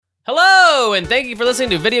Hello, and thank you for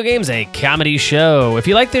listening to Video Games, a comedy show. If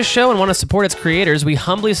you like this show and want to support its creators, we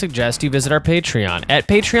humbly suggest you visit our Patreon at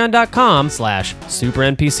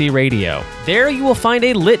patreon.com/SuperNPCRadio. There you will find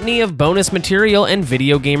a litany of bonus material and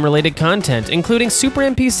video game-related content, including Super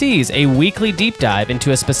NPCs, a weekly deep dive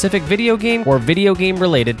into a specific video game or video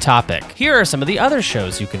game-related topic. Here are some of the other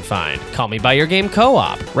shows you can find. Call Me By Your Game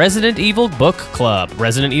Co-op, Resident Evil Book Club,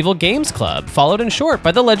 Resident Evil Games Club, followed in short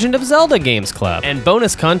by The Legend of Zelda Games Club, and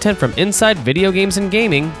bonus content from Inside Video Games and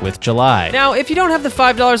Gaming with July. Now, if you don't have the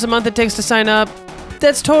 $5 a month it takes to sign up,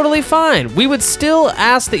 that's totally fine. We would still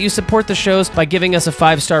ask that you support the shows by giving us a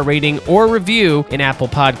 5-star rating or review in Apple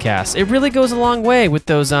Podcasts. It really goes a long way with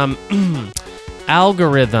those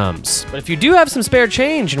algorithms. But if you do have some spare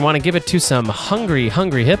change and want to give it to some hungry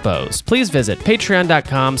hippos, please visit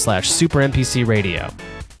patreon.com/SuperNPCRadio.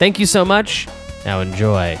 Thank you so much. Now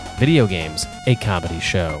enjoy Video Games, a comedy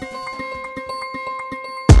show.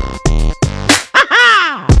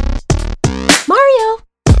 Mario!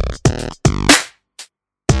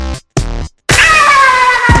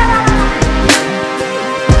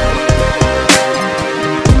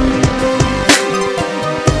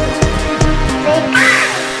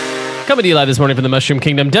 Coming to you live this morning from the Mushroom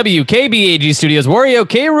Kingdom, WKBAG Studios, Wario,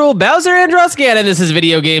 K-Rool, Bowser, and Droskan, and this is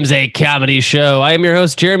Video Games, a comedy show. I am your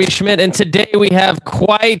host, Jeremy Schmidt, and today we have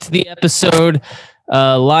quite the episode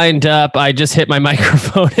lined up. I just hit my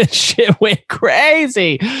microphone and shit went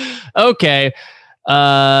crazy. Okay.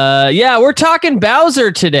 We're talking Bowser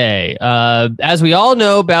today. As we all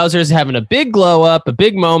know, Bowser's having a big glow up, a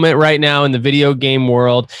big moment right now in the video game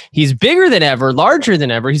world. He's bigger than ever, larger than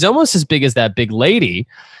ever. He's almost as big as that big lady.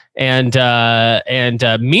 And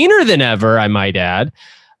meaner than ever, I might add.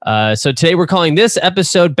 So today we're calling this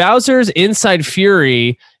episode Bowser's Inside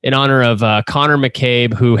Fury in honor of Connor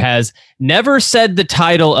McCabe, who has never said the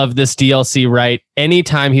title of this DLC right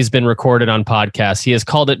anytime he's been recorded on podcasts. He has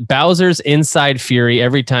called it Bowser's Inside Fury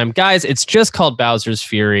every time. Guys, it's just called Bowser's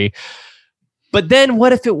Fury. But then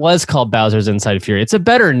what if it was called Bowser's Inside Fury? It's a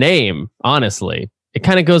better name, honestly. It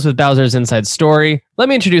kind of goes with Bowser's Inside Story. Let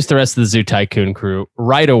me introduce the rest of the Zoo Tycoon crew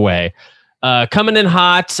right away. Coming in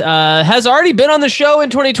hot, has already been on the show in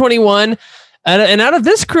 2021. And out of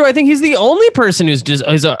this crew, I think he's the only person who's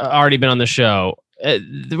already been on the show.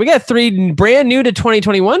 We got 3 brand new to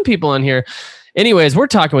 2021 people on here. Anyways, we're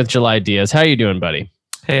talking with July Diaz. How are you doing, buddy?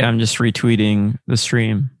 Hey, I'm just retweeting the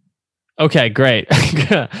stream. Okay, great.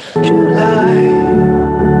 July,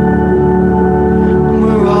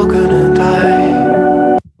 we're all gonna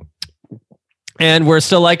die. And we're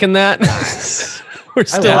still liking that? We're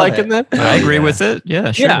still liking that? I agree with it.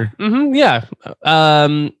 Yeah, sure. Yeah. Mm-hmm, yeah.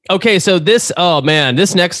 Okay, so this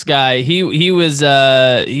next guy, he's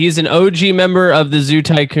an OG member of the Zoo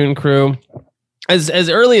Tycoon crew. As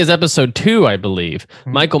early as episode 2, I believe.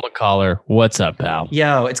 Michael McCollar, what's up, pal?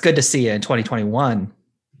 Yo, it's good to see you in 2021.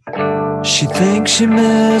 She thinks she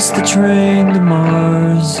missed the train to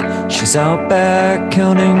Mars. She's out back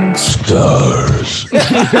counting stars.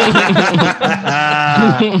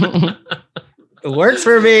 It works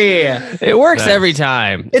for me. It works every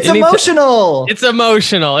time. It's emotional. It's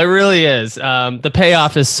emotional. It really is. The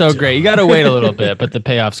payoff is so great. You got to wait a little bit, but the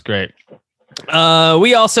payoff's great.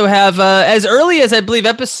 We also have, as early as I believe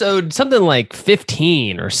episode something like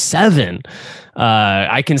 15 or 7,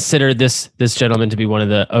 I consider this gentleman to be one of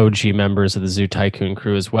the OG members of the Zoo Tycoon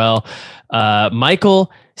crew as well.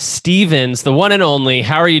 Michael Stevens, the one and only.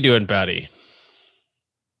 How are you doing, buddy?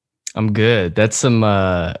 I'm good. That's some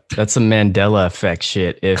Mandela effect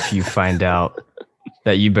shit. If you find out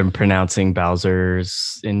that you've been pronouncing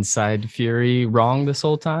Bowser's Inside Fury wrong this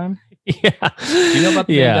whole time. Yeah. Do you know about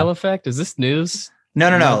the Mandela effect? Is this news? No.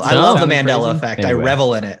 I love the Mandela effect. Anyway. I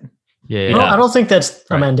revel in it. Yeah. No, I don't think that's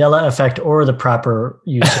a Mandela effect or the proper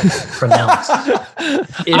use of pronounce.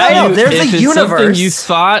 There's a universe. You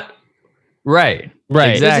thought, right.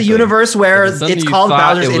 Exactly. There's a universe where it's called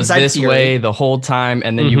Bowser's Inside this Fury. way the whole time,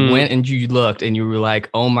 and then you went and you looked and you were like,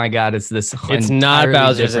 "Oh my god, it's this! It's not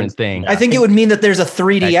Bowser's different thing." I think it would mean that there's a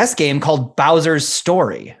 3DS game called Bowser's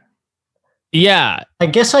Story. Yeah, I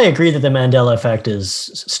guess I agree that the Mandela effect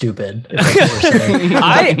is stupid. If that's what we're saying.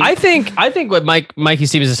 I think what Mikey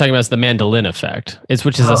Stevens is talking about is the mandolin effect,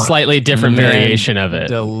 which is a slightly different variation of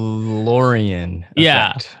it. DeLorean.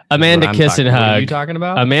 Yeah, Amanda Kiss and Hug. What are you talking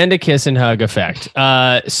about? Amanda Kiss and Hug effect.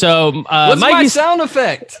 What's Mikey, my sound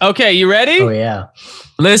effect? Okay, you ready? Oh yeah.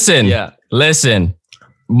 Listen.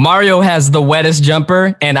 Mario has the wettest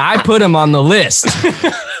jumper, and I put him on the list.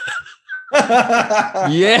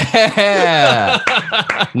 Yeah.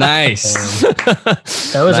 Nice.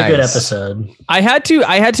 That was a good Nice. episode. I had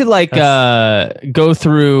to like go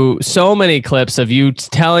through so many clips of you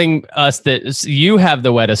telling us that you have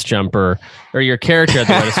the wettest jumper, or your character had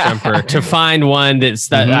the wettest jumper, to find one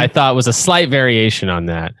that I thought was a slight variation on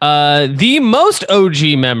that. The most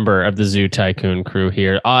OG member of the Zoo Tycoon crew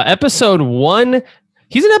here, episode 1.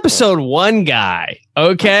 He's an episode 1 guy.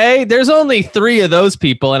 Okay, there's only 3 of those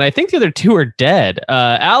people, and I think the other 2 are dead.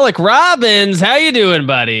 Alec Robbins, how you doing,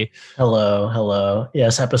 buddy? Hello.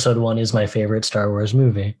 Yes, episode 1 is my favorite Star Wars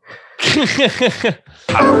movie.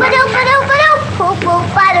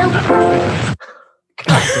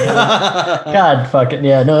 God fucking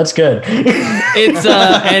yeah, no, it's good. It's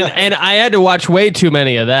and I had to watch way too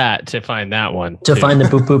many of that to find that one. To find the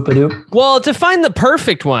boop boop doop. Well, to find the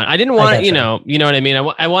perfect one, I didn't want it. gotcha. You know what I mean.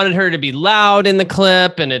 I wanted her to be loud in the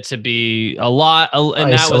clip, and it to be a lot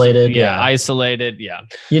and Isolated, That was, yeah. isolated. Yeah.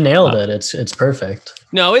 You nailed it. It's perfect.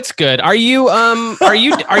 No, it's good. Are you are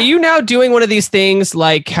you now doing one of these things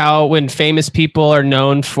like how when famous people are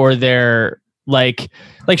known for their like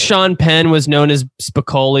Sean Penn was known as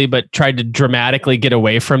Spicoli, but tried to dramatically get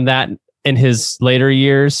away from that in his later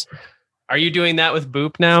years? Are you doing that with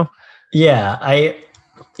Boop now? Yeah,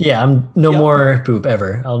 I'm no more boop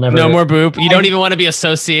ever. I'll never. No more Boop. You don't even want to be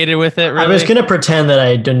associated with it. Really? I was gonna pretend that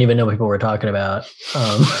I didn't even know what people were talking about.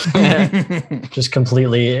 Just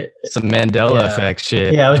completely. Some Mandela Yeah. effect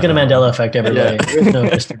shit. Yeah, I was gonna Mandela effect everybody. There's no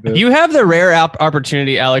Mr. Boop. You have the rare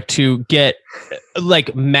opportunity, Alec, to get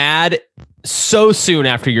like mad so soon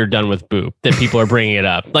after you're done with Boop that people are bringing it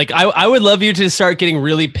up. Like I would love you to start getting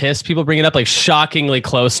really pissed. People bring it up like shockingly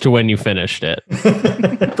close to when you finished it.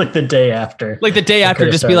 Like the day after. Like the day after,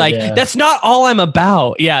 could've just be started, like, yeah. that's not all I'm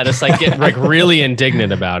about. Yeah, just like get like really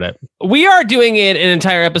indignant about it. We are doing an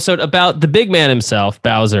entire episode about the big man himself,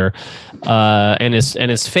 Bowser, and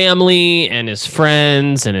his family and his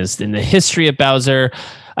friends and the history of Bowser.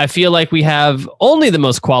 I feel like we have only the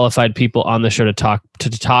most qualified people on the show to talk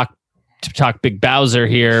Big Bowser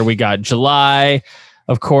here. We got July,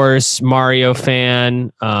 of course, Mario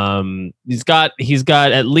fan. He's got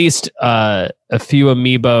at least a few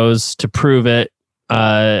amiibos to prove it.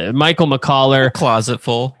 Michael McCollar, A closet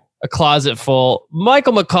full. a closet full.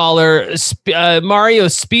 Michael McCollar, Mario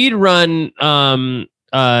speedrun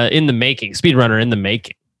in the making. Speedrunner in the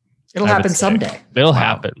making. It'll I would happen say. someday. It'll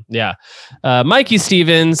happen. Yeah. Mikey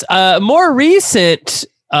Stevens, more recent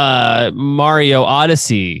Mario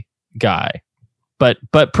Odyssey guy, but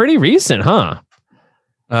pretty recent, huh?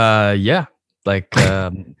 Yeah. Like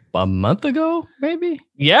a month ago, maybe.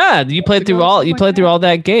 Yeah, you played through all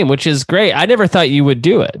that game, which is great. I never thought you would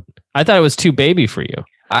do it. I thought it was too baby for you.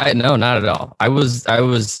 No, not at all. I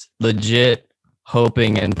was legit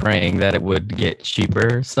hoping and praying that it would get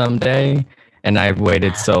cheaper someday, and I've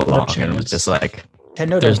waited so long, and it was just like,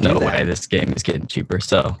 Nintendo there's don't no do that. way this game is getting cheaper.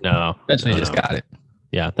 So No, eventually no, just no. got it.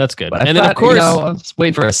 Yeah, that's good. But And then of course, I'll just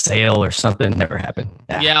wait for a sale or something. Never happened.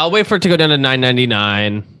 yeah, I'll wait for it to go down to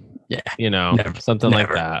 $9.99. Yeah. Something like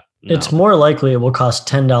Never. that. No. It's more likely it will cost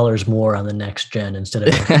 $10 more on the next gen instead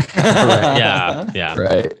of. yeah.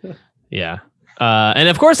 Right. Yeah. And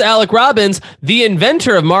of course, Alec Robbins, the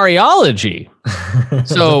inventor of Mariology.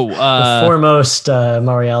 So, the foremost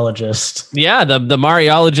Mariologist. yeah, the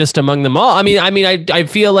Mariologist among them all. I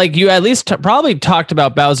feel like you at least probably talked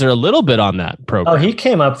about Bowser a little bit on that program. Oh, he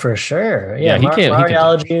came up for sure. Yeah, he came- he came.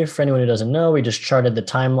 Mariology, for anyone who doesn't know, we just charted the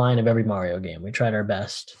timeline of every Mario game. We tried our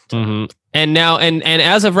best. Mhm. And now, and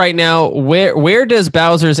as of right now, where does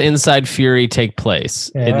Bowser's Inside Fury take place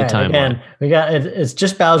in the Alright, timeline? Again, we got it's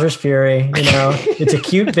just Bowser's Fury. You know, it's a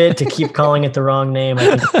cute bit to keep calling it the wrong name.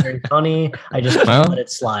 I think it's very funny. I just can't let it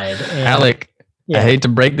slide. And, Alec, yeah. I hate to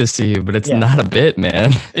break this to you, but it's Yeah. not a bit,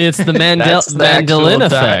 man. It's the That's the Mandolin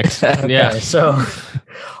actual effect. time. Okay, Yeah. so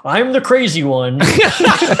I'm the crazy one.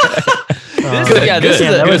 Good, yeah, good, this is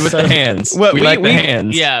a- good with the hands. Well, we like the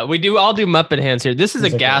hands. Yeah, we do all do Muppet hands here. This is a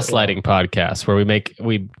It's okay, gaslighting podcast where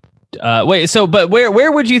wait. So, but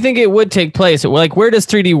where would you think it would take place? Like, where does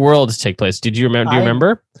 3D World take place? Did you remember? Do you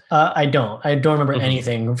remember? I don't remember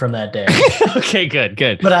anything from that day. Okay,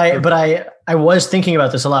 good. But I was thinking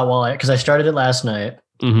about this a lot because I started it last night.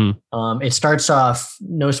 Mm-hmm. It starts off,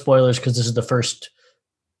 no spoilers because this is the first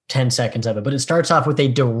 10 seconds of it, but it starts off with a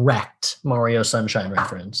direct Mario Sunshine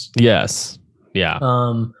reference. Yes. Yeah.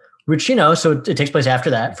 Which, so it takes place after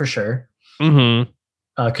that for sure. Mm-hmm.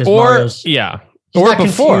 Because Or Mario's yeah. he's Or not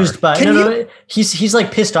before. confused by Can no, he's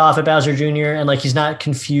like pissed off at Bowser Jr. and like he's not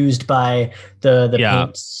confused by the Yeah.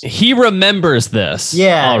 paints. He remembers this.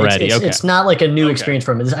 Yeah, Already. It's okay. not like a new Okay. experience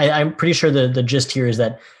for him. I'm pretty sure the gist here is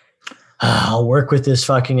that I'll work with this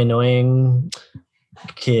fucking annoying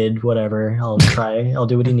kid, whatever. I'll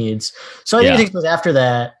do what he needs. So I think it takes place after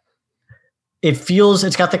that.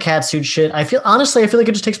 It's got the cat suit shit. I feel like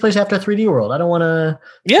it just takes place after 3D World. I don't want to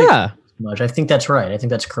much. I think that's right. I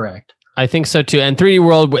think that's correct. I think so too. And 3D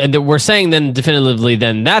World, and we're saying then definitively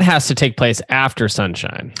then that has to take place after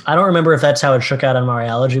Sunshine. I don't remember if that's how it shook out on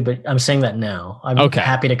Mariology, but I'm saying that now. I'm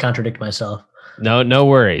happy to contradict myself. No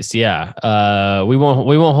worries. Yeah. We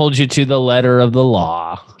won't hold you to the letter of the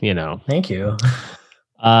law, Thank you.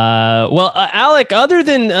 Alec, other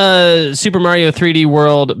than Super Mario 3D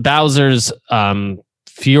World, Bowser's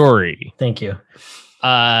Fury. Thank you.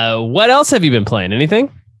 What else have you been playing?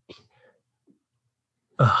 Anything?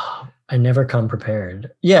 I never come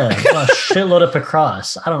prepared. Yeah, a shitload of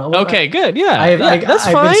Picross. I don't know. Okay, good. Yeah, I've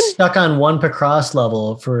been stuck on one Picross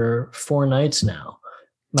level for 4 nights now.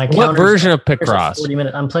 What version of Picross?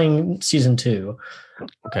 40-minute. I'm playing season 2.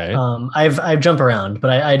 Okay. I've jumped around, but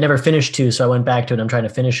I never finished 2, so I went back to it. I'm trying to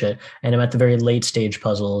finish it, and I'm at the very late stage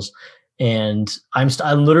puzzles, and I'm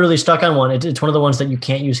literally stuck on one. It's one of the ones that you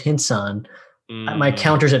can't use hints on. My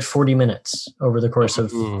counter's at 40 minutes over the course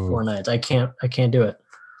of 4 nights. I can't do it.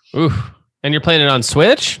 Oof. And you're playing it on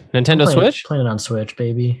Switch? Nintendo Switch? Playing it on Switch,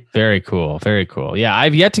 baby. Very cool. Very cool. Yeah,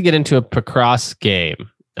 I've yet to get into a Picross game.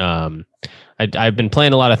 I've been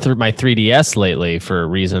playing a lot of my 3DS lately for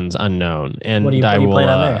reasons unknown. And what are you playing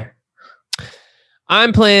on there?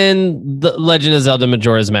 I'm playing the Legend of Zelda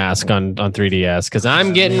Majora's Mask on 3DS because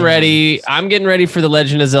I'm getting ready. I'm getting ready for the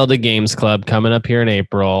Legend of Zelda Games Club coming up here in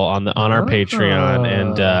April on our Patreon.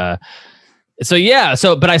 And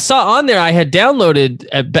but I saw on there I had downloaded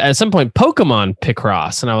at some point Pokemon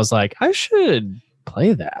Picross, and I was like, I should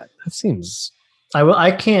play that. That seems.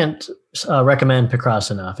 I can't recommend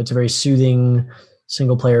Picross enough. It's a very soothing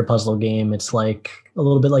single-player puzzle game. It's like a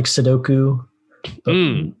little bit like Sudoku, but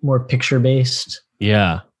more picture-based.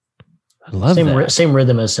 Yeah, I love that. Same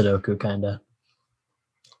rhythm as Sudoku, kind of.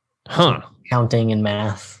 Huh. Counting and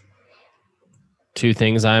math. 2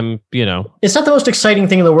 things It's not the most exciting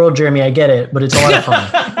thing in the world, Jeremy. I get it, but it's a lot of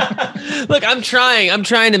fun. Look, I'm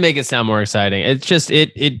trying to make it sound more exciting. It's just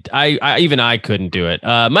I couldn't do it.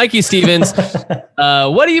 Mikey Stevens,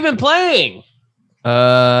 what have you been playing?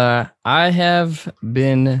 I have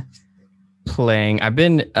been playing. I've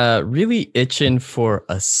been really itching for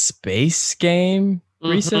a space game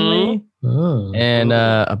recently. And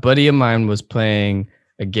a buddy of mine was playing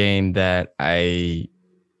a game that I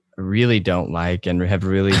really don't like and have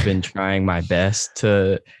really been trying my best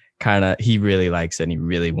to he really likes it and he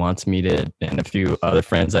really wants me to, and a few other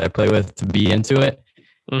friends that I play with, to be into it.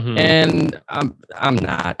 And I'm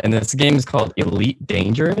not. And this game is called Elite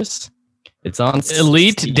Dangerous. It's on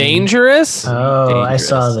Elite Steam. Dangerous? Oh, Dangerous. I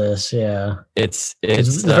saw this. Yeah. It's a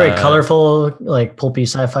very colorful, like pulpy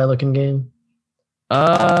sci-fi looking game.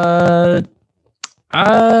 Yeah,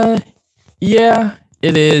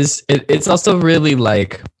 it is. It's also really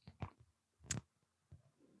like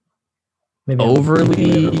maybe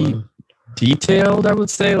overly detailed, I would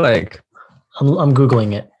say. Like I'm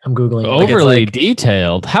Googling it. Overly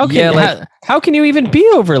detailed. How can you even be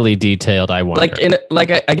overly detailed? I wonder.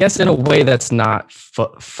 I guess in a way that's not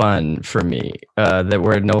fun for me. That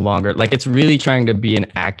we're no longer it's really trying to be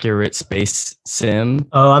an accurate space sim.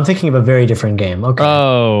 Oh, I'm thinking of a very different game. Okay.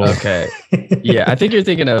 Oh, okay. Yeah, I think you're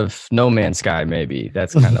thinking of No Man's Sky. Maybe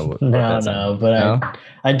that's kind of what. I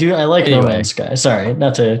like No Man's Sky. Sorry,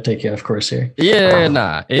 not to take you off course here.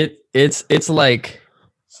 Yeah, it's like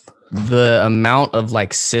the amount of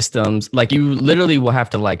systems, you literally will have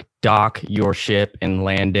to dock your ship and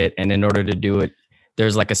land it, and in order to do it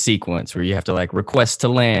there's a sequence where you have to request to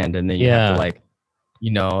land, and then you have to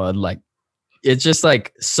it's just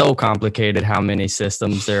so complicated how many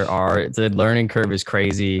systems there are. The learning curve is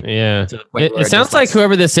crazy. Yeah, it sounds like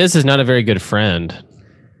whoever this is not a very good friend.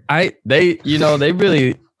 They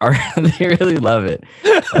really are. They really love it,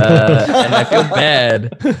 and I feel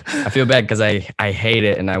bad. I feel bad because I hate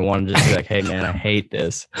it, and I want to just be like, "Hey, man, I hate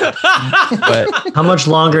this." But how much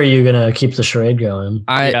longer are you gonna keep the charade going?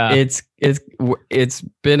 It's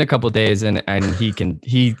been a couple of days, and he can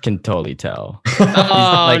totally tell.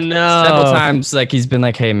 Oh no! Several times, he's been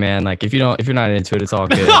like, "Hey, man, if you're not into it, it's all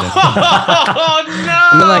good." And, oh no!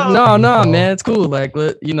 I'm like, no, man, it's cool.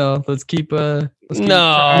 Let's keep. Who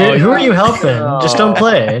are you helping? Just don't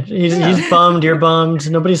play. He's bummed. You're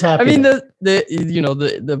bummed. Nobody's happy. I mean,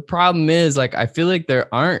 the problem is I feel like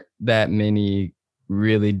there aren't that many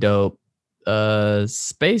really dope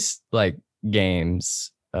space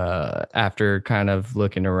games after kind of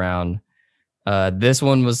looking around. This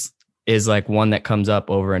one is one that comes up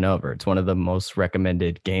over and over. It's one of the most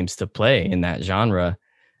recommended games to play in that genre.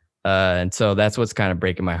 And so that's what's kind of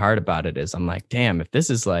breaking my heart about it is I'm like, damn, if this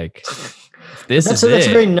is like, if That's a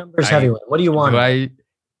very numbers heavy one. What do you want?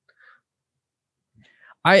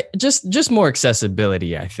 I just more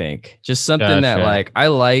accessibility, I think. Just something that like I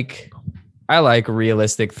like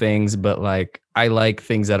realistic things, but like I like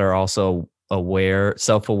things that are also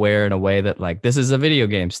self-aware in a way that like this is a video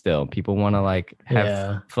game still. People want to like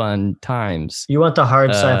have fun times. You want the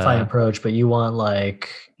hard sci-fi approach, but you want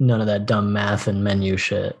like none of that dumb math and menu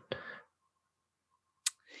shit.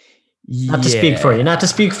 Not to speak for you.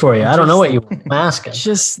 I don't know what you want. I'm asking.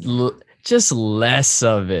 Just less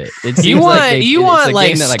of it. You want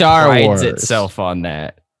like Star Wars itself on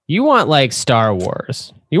that. You want like Star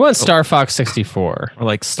Wars. You want Star Fox 64 or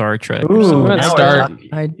like Star Trek. Ooh, I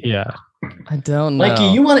don't know. Mikey,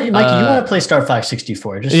 you want to play Star Fox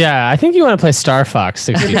 64? I think you want to play Star Fox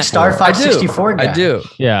 64. Star Fox 64 guy. I do.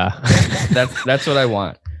 Yeah. that's what I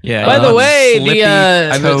want. Yeah. By the way,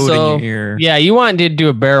 you want to do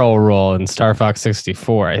a barrel roll in Star Fox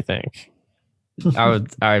 64, I think.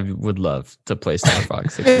 I would love to play Star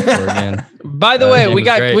Fox 64 again. By the way, we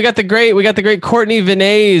got the great Courtney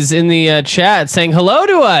Vinay's in the chat saying hello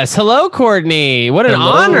to us. Hello, Courtney. What an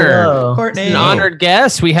honor. Hello. Courtney. An honored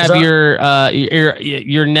guest. We have your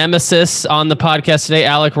nemesis on the podcast today,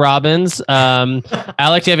 Alec Robbins.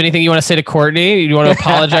 Alec, do you have anything you want to say to Courtney? You want to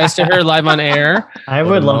apologize to her live on air? I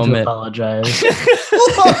would love to apologize.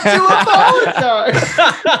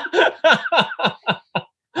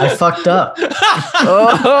 I fucked up.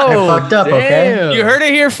 I fucked up. Damn. Okay, you heard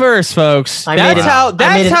it here first, folks. That's how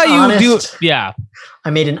you do. Yeah,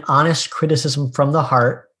 I made an honest criticism from the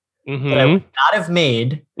heart that I would not have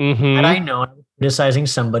made had I known I was criticizing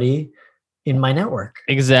somebody in my network.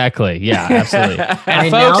 Exactly. Yeah, absolutely. And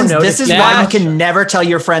folks, this is why you can never tell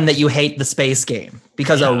your friend that you hate the space game,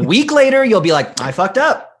 because a week later you'll be like, I fucked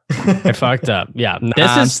up. I fucked up. Yeah.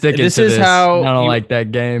 This is how I don't like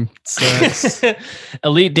that game.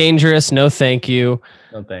 Elite Dangerous. No, thank you.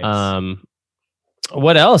 No thanks.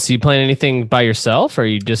 What else? You playing anything by yourself, or are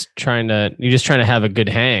you just trying to have a good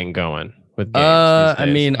hang going with games? I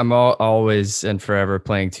mean, I'm always and forever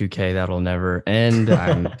playing 2K. That'll never end.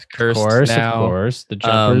 I'm cursed now. Of course. The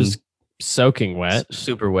jumper's soaking wet.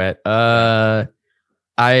 Super wet.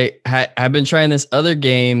 I've been trying this other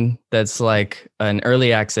game that's like an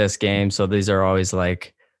early access game. So these are always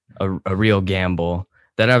like a real gamble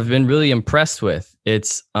that I've been really impressed with.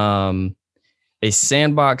 It's a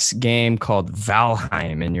sandbox game called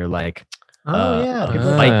Valheim, and you're like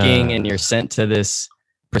Viking, and you're sent to this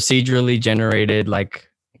procedurally generated, like,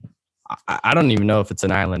 I don't even know if it's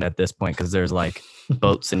an island at this point, because there's like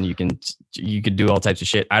boats and you could do all types of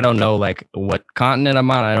shit. I don't know like what continent I'm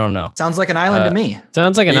on. I don't know. Sounds like an island to me.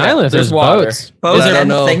 Sounds like an island. If there's water. Boats and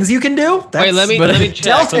things you can do. Wait, let me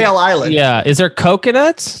check. Telltale Island. Yeah. Is there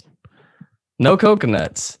coconuts? No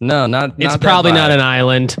coconuts. No, not. It's probably not an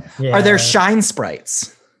island. Yeah. Are there shine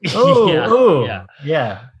sprites? Yeah.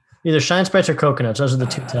 Either shine sprites or coconuts. Those are the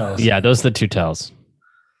two tells. Yeah, those are the two tells.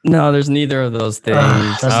 No, there's neither of those things.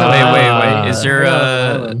 Wait. Is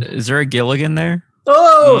there a Gilligan there?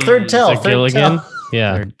 Oh, third tell. Third Gilligan? tell.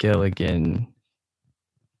 Yeah. Third Gilligan.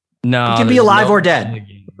 No. It can be alive or dead.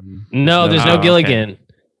 No, there's no Gilligan.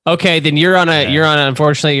 Okay, then you're on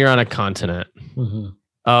a continent. Mm-hmm.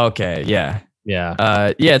 Okay, yeah.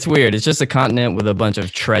 Yeah. It's weird. It's just a continent with a bunch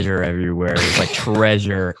of treasure everywhere. It's like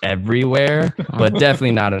treasure everywhere, but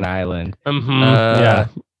definitely not an island. Yeah.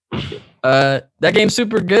 That game's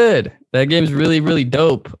super good. That game's really, really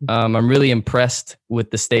dope. I'm really impressed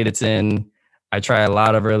with the state it's in. I try a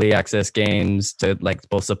lot of early access games to like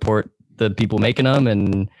both support the people making them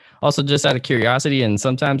and also just out of curiosity. And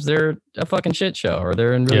sometimes they're a fucking shit show or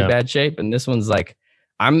they're in really bad shape. And this one's like,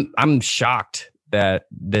 I'm shocked that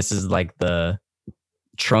this is like the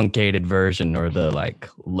truncated version or the like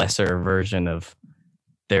lesser version of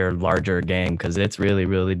their larger game, because it's really,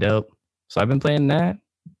 really dope. So I've been playing that.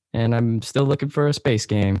 And I'm still looking for a space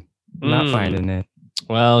game. Not finding it.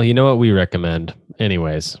 Well, you know what we recommend.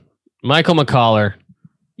 Anyways, Michael McCollar.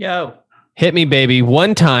 Yo. Hit me, baby.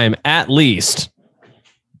 One time at least.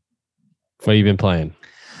 What have you been playing?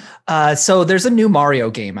 So there's a new Mario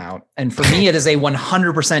game out. And for me, it is a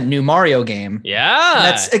 100% new Mario game. Yeah.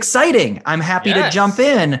 That's exciting. I'm happy to jump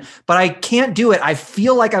in, but I can't do it. I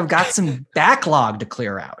feel like I've got some backlog to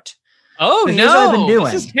clear out. Oh, so here's what I've been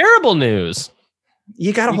doing. This is terrible news.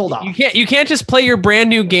 You got to hold on. You can't just play your brand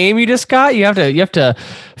new game you just got. You have to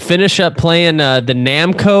finish up playing the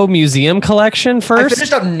Namco Museum collection first. I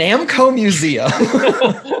finished up Namco Museum.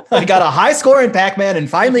 I got a high score in Pac-Man and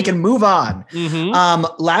finally can move on.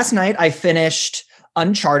 Mm-hmm. Last night I finished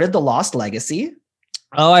Uncharted: The Lost Legacy.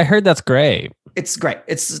 Oh, I heard that's great. It's great.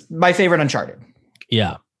 It's my favorite Uncharted.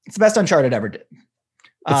 Yeah. It's the best Uncharted ever did.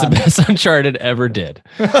 It's the best Uncharted ever did.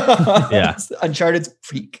 Yeah. Uncharted's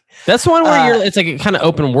peak. That's the one where it's like kind of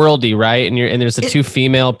open worldy, right? And there's the two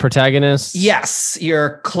female protagonists. Yes.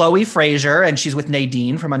 You're Chloe Fraser, and she's with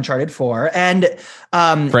Nadine from Uncharted 4. And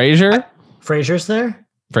Fraser? Fraser's there?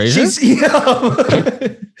 Fraser?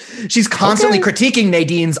 She's constantly critiquing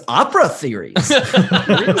Nadine's opera theories.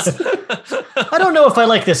 I don't know if I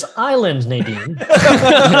like this island, Nadine.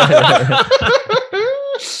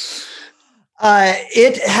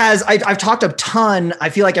 It has, I've talked a ton. I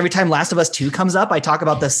feel like every time Last of Us 2 comes up, I talk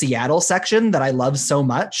about the Seattle section that I love so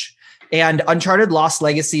much. And Uncharted Lost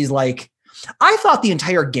Legacy is like, I thought the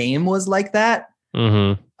entire game was like that.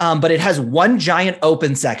 Mm-hmm. But it has one giant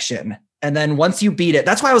open section. And then once you beat it,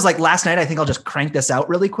 that's why I was like, last night, I think I'll just crank this out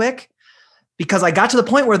really quick. Because I got to the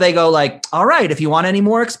point where they go like, all right, if you want any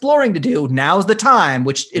more exploring to do, now's the time,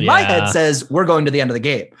 which in my head says we're going to the end of the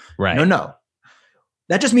game. Right. No.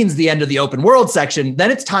 That just means the end of the open world section.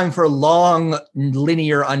 Then it's time for long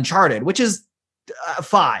linear Uncharted, which is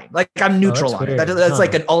fine. Like I'm neutral on it. That's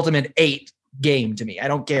like an ultimate 8 game to me. I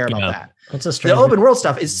don't care about that. That's a strange. The open world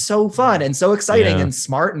stuff is so fun and so exciting and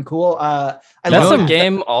smart and cool. I love the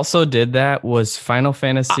game also did that was Final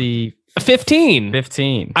Fantasy 15.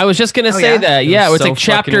 I was just gonna say that. Yeah, it was so like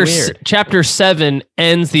chapter 7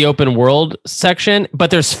 ends the open world section,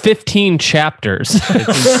 but there's 15 chapters. It's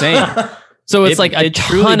insane. So it's like a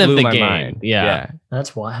ton of the game. Mind. Yeah.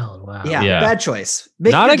 That's wild. Wow. Yeah. Bad choice.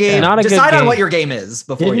 Make Not your a game. good Decide on game. what your game is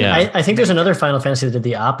before you. I think there's another Final Fantasy that did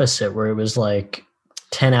the opposite, where it was like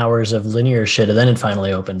 10 hours of linear shit, and then it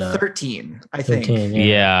finally opened up. 13, I think. 13,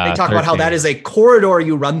 Yeah. They talk about how that is a corridor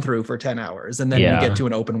you run through for 10 hours, and then you get to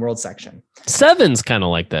an open world section. 7's kind of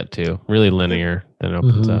like that too. Really linear. Then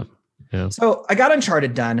opens up. Yeah. So I got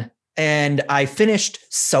Uncharted done, and I finished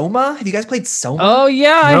Soma. Have you guys played Soma? Oh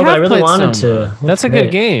yeah, but I really wanted to. That's a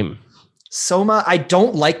good game. Soma, I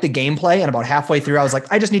don't like the gameplay, and about halfway through, I was like,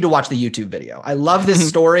 I just need to watch the YouTube video. I love this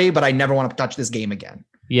story, but I never want to touch this game again.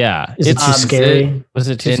 Yeah. Is it too scary? Was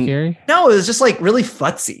it too scary? No, it was just like really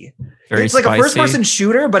futzy. It's like a first-person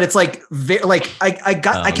shooter, but it's like I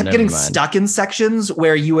kept getting stuck in sections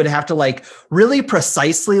where you would have to like really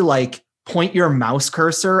precisely like point your mouse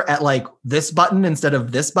cursor at like this button instead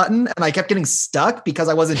of this button, and I kept getting stuck because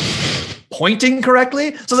I wasn't pointing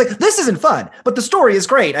correctly. So I was like, this isn't fun, but the story is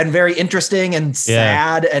great and very interesting and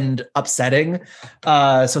sad and upsetting.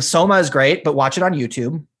 So Soma is great, but watch it on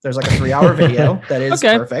YouTube. There's like a 3-hour video that is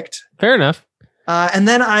perfect. Fair enough. And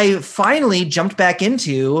then I finally jumped back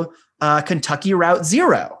into Kentucky Route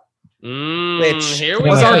Zero, which here we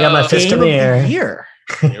was go. our I got my fist game in the of air. the year.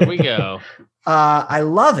 Here we go. I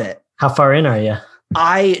love it. How far in are you?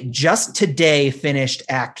 I just today finished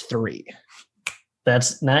Act 3.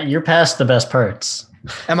 That's not, you're past the best parts.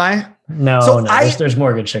 Am I? No, there's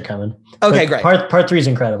more good shit coming. Okay, but great. Part 3 is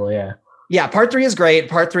incredible. Yeah. Yeah, part 3 is great.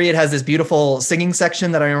 Part 3, it has this beautiful singing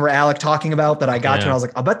section that I remember Alec talking about that I got to, and I was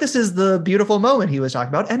like, I'll bet this is the beautiful moment he was talking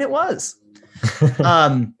about. And it was.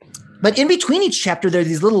 But in between each chapter, there are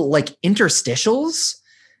these little like interstitials.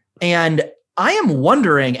 And I am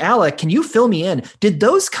wondering, Alec, can you fill me in? Did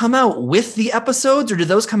those come out with the episodes or did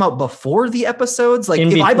those come out before the episodes? Like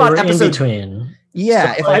if I bought episodes in between.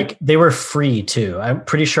 Yeah. So they were free too. I'm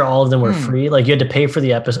pretty sure all of them were free. Like you had to pay for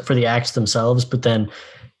the episode, for the acts themselves, but then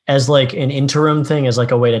as like an interim thing, as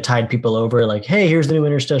like a way to tide people over, like, hey, here's the new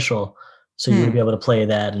interstitial. So you would be able to play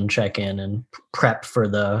that and check in and prep for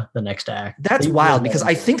the next act. That's wild because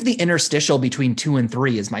I think the interstitial between 2 and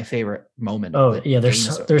 3 is my favorite moment. Oh yeah, they're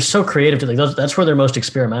so creative. Like that's where they're most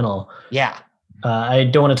experimental. Yeah. I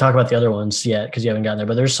don't want to talk about the other ones yet because you haven't gotten there,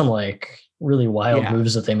 but there's some like really wild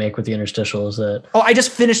moves that they make with the interstitials that. Oh, I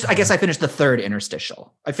finished the 3rd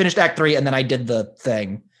interstitial. I finished Act 3 and then I did the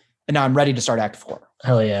thing, and now I'm ready to start Act 4.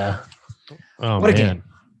 Hell yeah! Oh, what a game!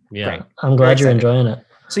 Yeah, great. I'm glad you're enjoying it.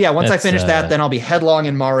 So yeah, once I finish that, then I'll be headlong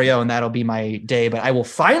in Mario, and that'll be my day. But I will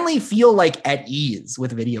finally feel like at ease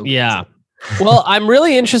with video games. Yeah. Well, I'm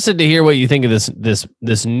really interested to hear what you think of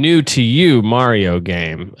this new to you Mario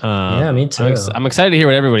game. Yeah, me too. I'm excited to hear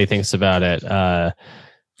what everybody thinks about it.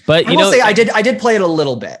 But I will say I did play it a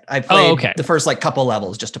little bit. I played the first like couple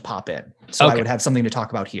levels just to pop in, so I would have something to talk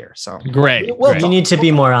about here. So great. Well, you need to be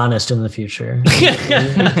more honest in the future.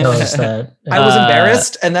 Tell us that. I was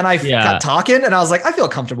embarrassed, and then I got talking, and I was like, I feel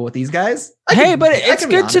comfortable with these guys.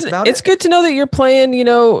 It's good to know that you're playing,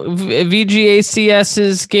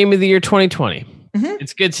 VGACS's Game of the Year 2020. Mm-hmm.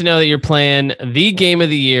 It's good to know that you're playing the Game of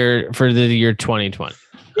the Year for the year 2020.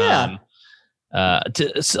 Yeah. A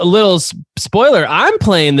little spoiler, I'm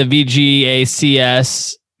playing the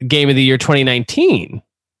VGACS Game of the Year 2019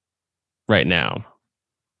 right now,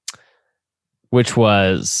 which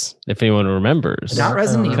was, if anyone remembers, not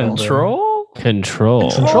Resident Evil.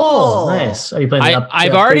 Control. Nice. Are you playing?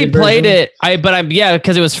 I've already played it.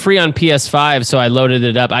 Because it was free on PS5, so I loaded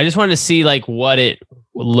it up. I just wanted to see like what it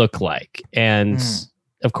would look like, and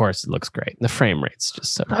of course, it looks great. The frame rate's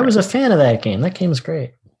just so. I was a fan of that game. That game is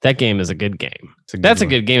great. That game is a good game. That's a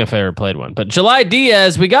good game if I ever played one. But July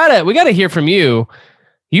Diaz, we gotta hear from you.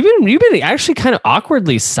 You've been actually kind of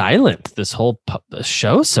awkwardly silent this whole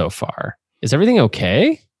show so far. Is everything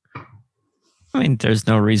okay? I mean, there's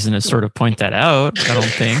no reason to sort of point that out, I don't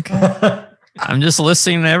think. I'm just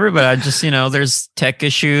listening to everybody. I just, there's tech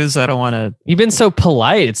issues. I don't want to. You've been so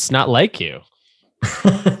polite. It's not like you.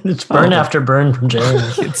 It's burn after burn from Jeremy.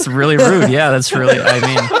 It's really rude. Yeah, that's really,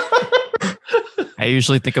 I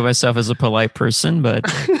usually think of myself as a polite person, but.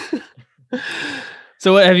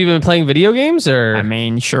 So what, have you been playing video games or? I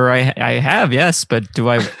mean, sure, I have, yes, but do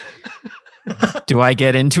I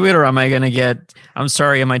get into it or am I going to get, I'm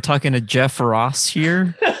sorry, am I talking to Jeff Ross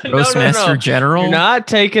here? Roastmaster General? You're not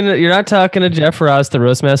talking to Jeff Ross, the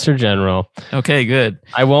Roastmaster General. Okay, good.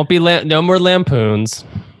 I won't be, no more lampoons.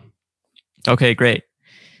 Okay, great.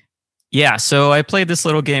 Yeah, so I played this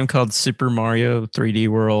little game called Super Mario 3D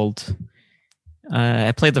World.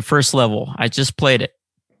 I played the first level. I just played it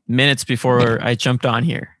minutes before I jumped on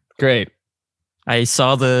here. Great. I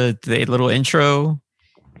saw the little intro.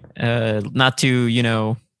 Not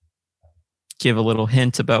to, give a little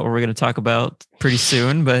hint about what we're going to talk about pretty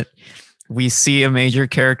soon, but we see a major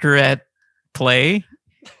character at play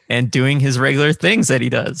and doing his regular things that he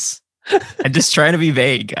does. I'm just trying to be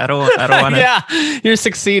vague. I don't want to. Yeah, you're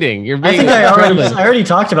succeeding. You're being. I already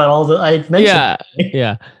talked about all the. I mentioned.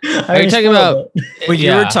 Yeah. Are you talking about? Well,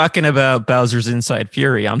 you were talking about Bowser's Inside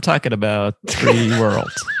Fury. I'm talking about 3D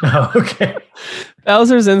World. Oh, okay.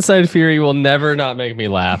 Bowser's Inside Fury will never not make me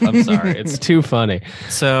laugh. I'm sorry. It's too funny.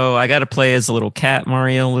 So I got to play as a little cat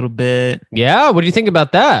Mario a little bit. Yeah. What do you think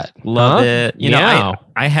about that? Love it.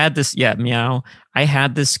 I had this. Yeah. Meow. I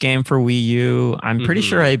had this game for Wii U. I'm pretty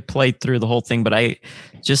sure I played through the whole thing, but I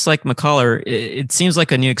just like McCullough, it seems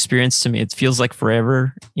like a new experience to me. It feels like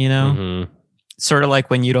forever, sort of like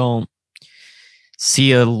when you don't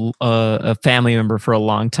see a family member for a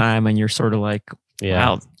long time and you're sort of like,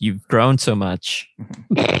 wow, you've grown so much.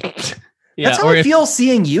 That's how I feel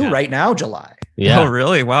seeing you right now, July. Yeah. Oh,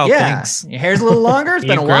 really? Wow. Yeah. Thanks. Your hair's a little longer. It's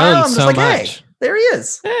been a while. I'm just like, hey, there he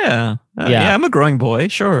is. Yeah. Yeah. I'm a growing boy.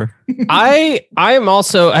 Sure. I am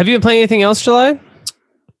also. Have you been playing anything else, July?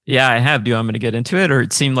 Yeah, I have. Do you want me to get into it, or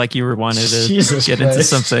it seemed like you were wanted to into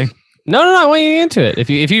something? No. I want you to get into it.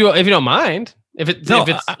 If you don't mind. If it's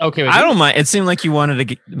okay with I don't mind. It seemed like you wanted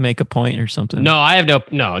to make a point or something. No, I have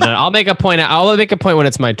no. I'll make a point. I'll make a point when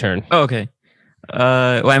it's my turn. Oh, okay.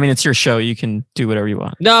 Well, I mean, it's your show. You can do whatever you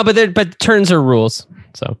want. No, but turns are rules.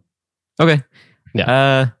 So, okay.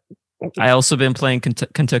 Yeah. I also been playing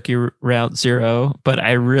Kentucky Route Zero, but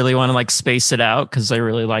I really want to space it out because I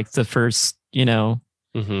really like the first,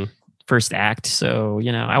 first act. So,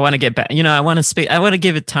 I want to get back. I want to space. I want to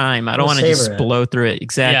give it time. I don't want to just blow through it.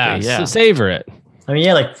 Exactly. Yeah. So savor it. I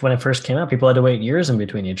mean, like when it first came out, people had to wait years in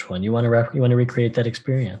between each one. You want to recreate that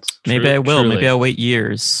experience. Maybe I will. Truly. Maybe I'll wait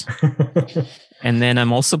years. And then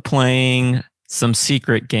I'm also playing some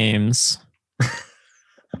secret games.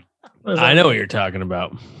 I know what you're talking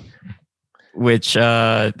about. Which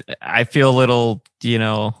I feel a little,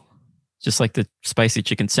 just like the spicy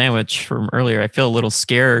chicken sandwich from earlier, I feel a little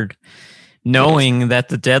scared knowing that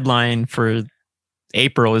the deadline for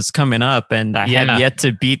April is coming up and I have yet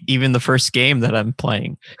to beat even the first game that I'm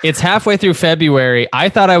playing. It's halfway through February. I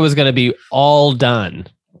thought I was going to be all done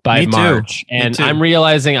by March. And I'm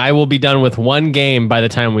realizing I will be done with one game by the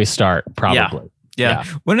time we start, probably. Yeah.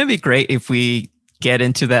 Wouldn't it be great if we get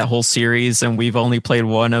into that whole series and we've only played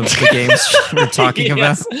one of the games we're talking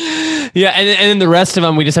about? Yeah, and then the rest of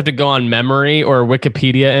them we just have to go on memory or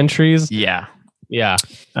Wikipedia entries. Yeah. So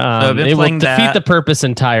I've been it playing will defeat the purpose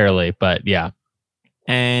entirely, but yeah.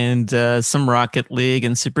 And some Rocket League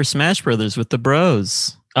and Super Smash Brothers with the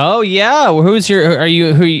bros. Oh yeah, are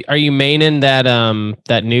you maining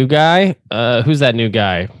that new guy? Who's that new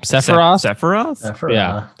guy? Sephiroth? Sephiroth?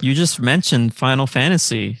 Yeah. You just mentioned Final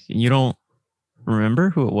Fantasy. You don't remember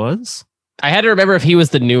who it was? I had to remember if he was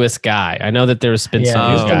the newest guy. I know that there's been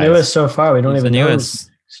some. He's the newest so far. We don't even know.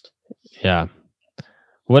 Yeah.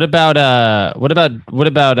 What about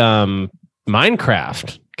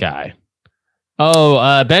Minecraft guy?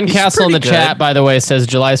 Oh, Ben Castle in the chat, by the way, says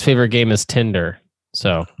July's favorite game is Tinder.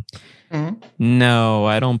 So, no,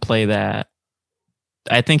 I don't play that.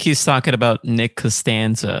 I think he's talking about Nick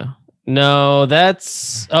Costanza. No,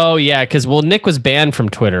 that's because Nick was banned from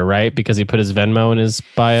Twitter, right? Because he put his Venmo in his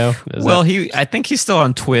bio. I think he's still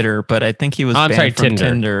on Twitter, but I think he was banned from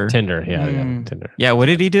Tinder. Tinder, Tinder. Yeah, what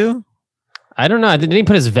did he do? I don't know. Didn't he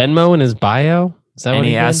put his Venmo in his bio? Is that and what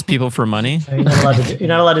he asked people for money? You're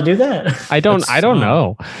not allowed to do that. I don't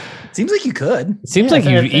know. Seems like you could. It seems like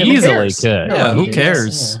you easily could. Yeah, who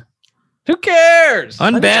cares? Yeah. Who cares?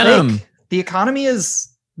 Unban him. The economy is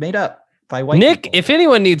made up by white Nick, people. if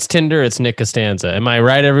anyone needs Tinder, it's Nick Costanza. Am I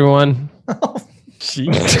right, everyone?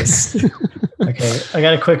 Jesus. Okay, I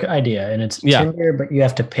got a quick idea, and it's Tinder, but you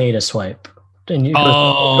have to pay to swipe. And you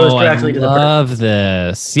goes directly to the person. Love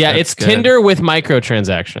this. Yeah, it's good. Tinder with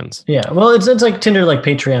microtransactions. Yeah, well, it's like Tinder like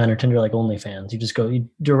Patreon or Tinder like OnlyFans. You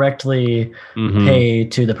directly pay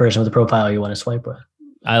to the person with the profile you want to swipe with.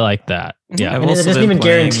 I like that. Yeah, and it doesn't even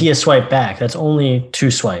guarantee a swipe back. That's only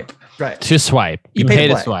to swipe. Right. To swipe. You pay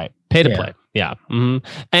to swipe. Pay to play. Yeah. Mm-hmm.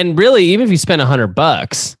 And really, even if you spend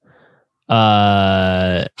 $100,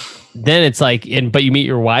 then it's like, but you meet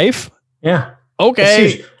your wife. Yeah.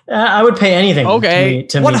 Okay. I would pay anything. Okay.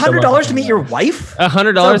 $100 to meet your wife?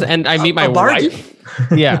 $100 and I meet my wife.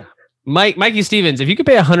 Yeah. Mikey Stevens, if you could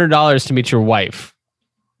pay $100 to meet your wife,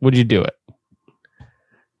 would you do it?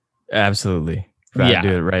 Absolutely. I'd do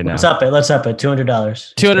it right now. Let's up it. $200.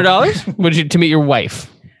 $200? Would you to meet your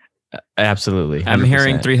wife? Absolutely. 100%. I'm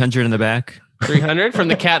hearing 300 in the back. 300 from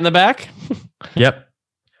the cat in the back? Yep.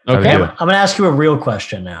 Okay. I'm going to ask you a real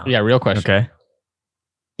question now. Yeah, real question. Okay.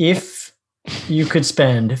 If you could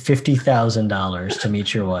spend $50,000 to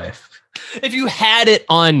meet your wife, if you had it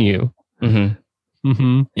on you, would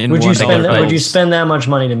you spend that much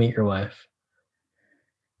money to meet your wife?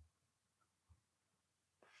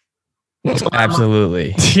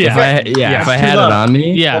 Absolutely. Yeah. If I had it on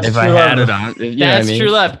me. Yeah. If I had it on. That's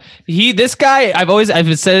true love. This guy,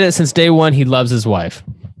 I've said it since day one. He loves his wife.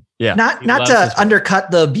 Yeah. Not to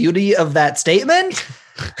undercut the beauty of that statement.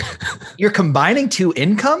 You're combining two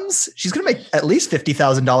incomes. She's going to make at least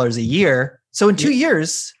 $50,000 a year. So in 2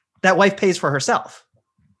 years, that wife pays for herself.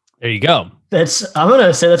 There you go. I'm going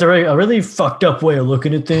to say that's a really fucked up way of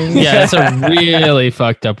looking at things. Yeah, that's a really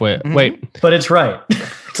fucked up way. Wait. But it's right.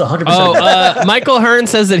 It's 100%. Oh, Michael Hearn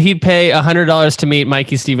says that he'd pay $100 to meet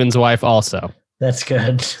Mikey Stevens' wife also. That's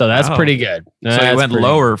good. So that's pretty good. So he went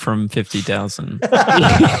lower from 50,000.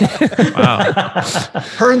 Wow.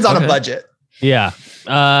 Hearn's on a budget. Yeah.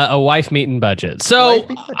 A wife meeting budget. So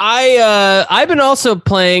I've been also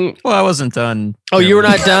playing. Well, I wasn't done. Oh, you were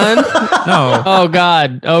not done? No. Oh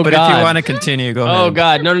God. Oh but God. But if you want to continue, go ahead. Oh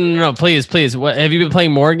God. No. Please. What have you been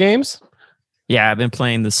playing more games? Yeah, I've been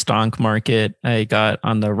playing the Stonk Market. I got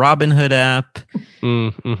on the Robinhood app.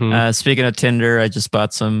 Speaking of Tinder, I just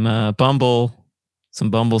bought some Bumble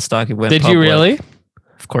stock. It went Did public. You really?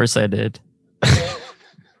 Of course I did.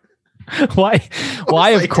 Why?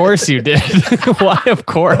 Of course you did. Why? Of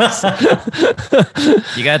course.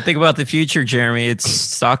 You got to think about the future, Jeremy. Its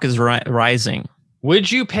stock is rising. Would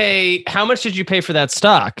you pay? How much did you pay for that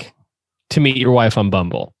stock to meet your wife on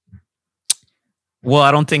Bumble? Well,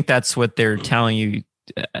 I don't think that's what they're telling you.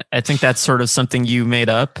 I think that's sort of something you made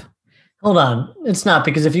up. Hold on. It's not,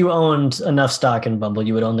 because if you owned enough stock in Bumble,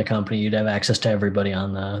 you would own the company. You'd have access to everybody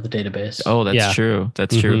on the database. Oh, that's true.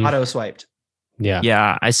 That's true. Auto swiped. Yeah.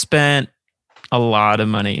 Yeah. I spent a lot of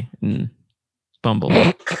money in Bumble.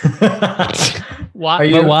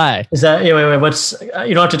 Why? Is that, wait, what's,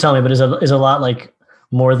 you don't have to tell me, but is a lot like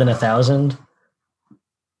more than 1,000?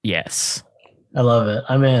 Yes. I love it.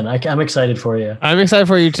 I'm in. I'm excited for you. I'm excited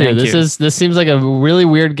for you too. This seems like a really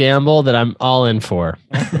weird gamble that I'm all in for.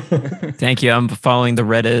 Thank you. I'm following the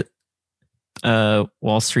Reddit,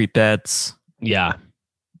 Wall Street Bets. Yeah.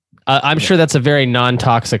 I'm sure that's a very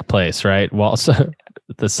non-toxic place, right? The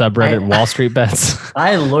subreddit Wall Street Bets.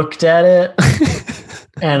 I looked at it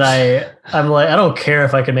and I'm like, I don't care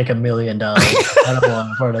if I can make $1 million. I don't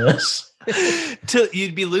want a part of this.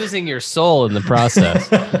 You'd be losing your soul in the process.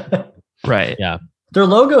 Right. Yeah. Their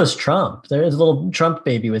logo is Trump. There's a little Trump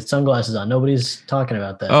baby with sunglasses on. Nobody's talking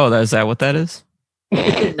about that. Oh, is that what that is?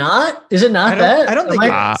 Is it not? Is it not that? I don't think it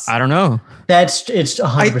is. I don't know. It's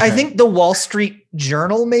 100%. I think the Wall Street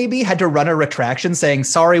Journal maybe had to run a retraction saying,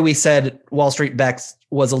 sorry, we said Wall Street Bets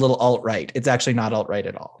was a little alt-right. It's actually not alt-right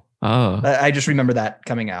at all. Oh. I just remember that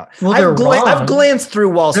coming out. Well, I've glanced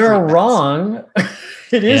through Wall Street. They're wrong.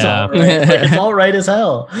 It is alt-right. It's alt-right as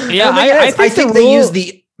hell. Yeah, I think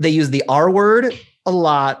they use the R word a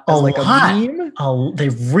lot as a meme. Oh, they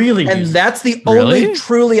really and that's the only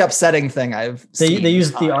truly upsetting thing I've seen. They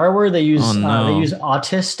use the R word. They use they use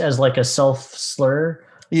autist as like a self slur.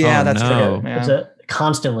 Yeah, that's true. It's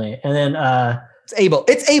constantly. And then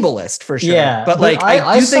It's ableist for sure. Yeah, but like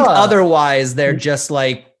I do think otherwise they're just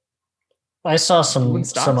like. I saw some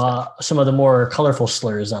of the more colorful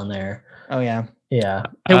slurs on there. Oh yeah. Yeah.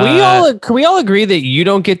 Can we all agree that you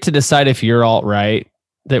don't get to decide if you're alt-right?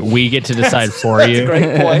 That we get to decide for you? That's a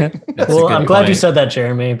great point. Well, I'm glad you said that,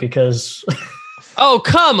 Jeremy, because. Oh,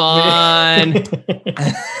 come on.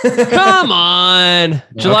 Come on.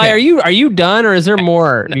 July, okay. Are you done or is there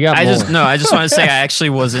more? You got more? I just want to say I actually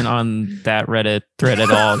wasn't on that Reddit thread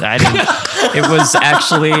at all. It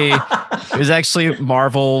was actually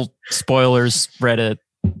Marvel spoilers Reddit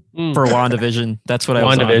for WandaVision. That's what I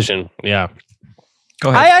was on. WandaVision, yeah. Go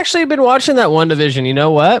ahead. I actually have been watching that WandaVision. You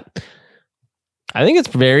know what? I think it's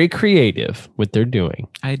very creative what they're doing.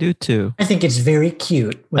 I do too. I think it's very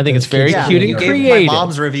cute. I think it's very cute and creative. My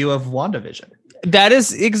mom's review of WandaVision. That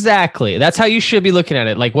is exactly. That's how you should be looking at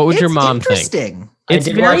it. Like, what would your mom think? I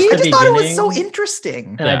just thought it was so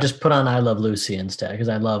interesting. And I just put on I Love Lucy instead because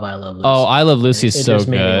I love Lucy. Oh, I Love Lucy is so good.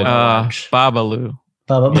 Babalu.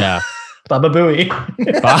 Yeah. Baba Booey.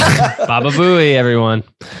 Baba Booey, everyone.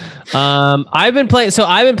 I've been playing. What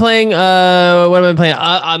am I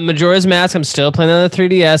playing? Majora's Mask. I'm still playing on the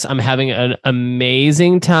 3DS. I'm having an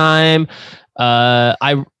amazing time. My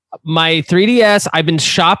 3DS. I've been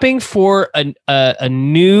shopping for a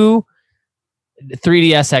new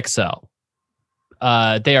 3DS XL.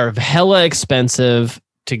 They are hella expensive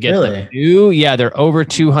to get the new. Yeah, they're over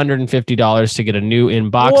 $250 to get a new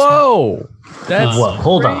in-box. Whoa, that's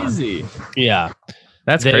hold crazy. On. Yeah,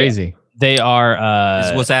 that's crazy. They are.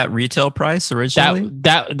 Was that retail price originally?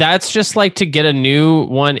 That's just like to get a new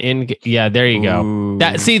one in. Yeah, there you go.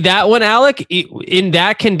 That one, Alec, in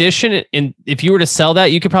that condition, if you were to sell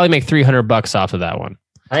that, you could probably make $300 off of that one.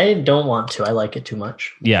 I don't want to. I like it too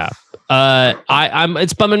much. Yeah.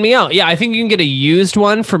 It's bumming me out. Yeah, I think you can get a used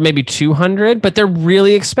one for maybe $200, but they're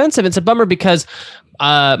really expensive. It's a bummer because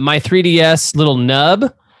my 3DS little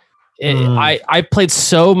nub, I played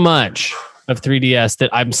so much of 3DS that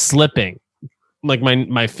I'm slipping, like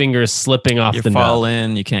my fingers slipping off the nub. You fall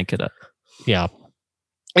in, you can't get up. Yeah.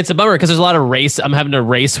 It's a bummer because there's a lot of race. I'm having to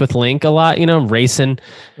race with Link a lot, racing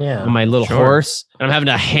on my little horse. And I'm having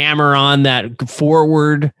to hammer on that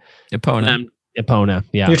forward Epona.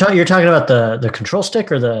 Yeah. You're talking about the control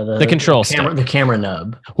stick or the control stick, the camera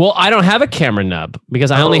nub. Well, I don't have a camera nub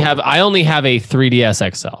because I only have a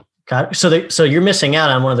 3DS XL. Got it. So you're missing out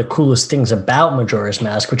on one of the coolest things about Majora's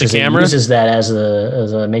Mask, which is it uses that as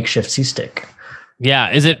a makeshift C-stick.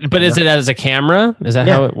 Yeah, is it as a camera? Is that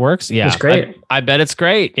how it works? Yeah, it's great. I bet it's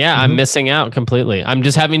great. Yeah, I'm missing out completely. I'm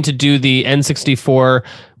just having to do the N64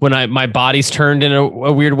 when my body's turned in a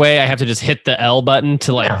weird way. I have to just hit the L button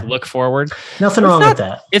to look forward. Nothing wrong with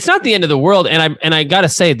that. It's not the end of the world, and I gotta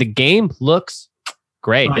say the game looks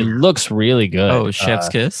great. It looks really good. Oh, Chef's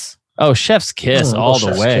Kiss. Oh, Chef's Kiss all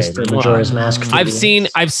the way. Majora's Mask. I've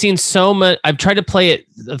seen so much. I've tried to play it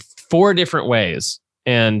 4 different ways,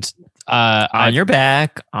 and. On your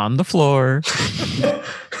back, on the floor,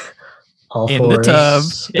 all in the tub,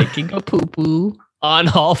 taking a poo-poo on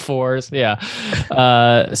all 4s. Yeah.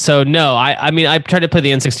 So no, I tried to play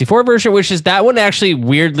the N64 version, which is that one actually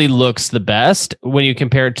weirdly looks the best when you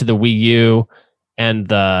compare it to the Wii U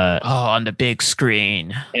and on the big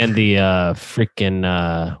screen and the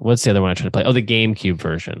freaking what's the other one I tried to play? Oh, the GameCube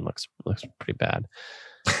version looks pretty bad.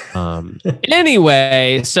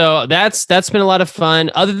 Anyway, so that's been a lot of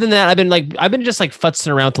fun. Other than that, I've been just like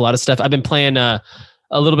futzing around with a lot of stuff. I've been playing a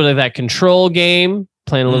little bit of that Control game,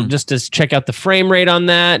 playing a little just to check out the frame rate on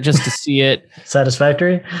that, just to see it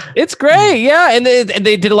satisfactory. It's great, yeah. And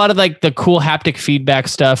they did a lot of like the cool haptic feedback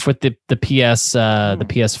stuff with the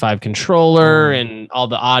PS5 controller, and all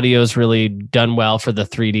the audio is really done well for the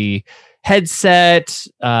 3D headset.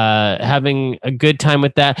 Having a good time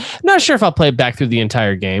with that. Not sure if I'll play it back through the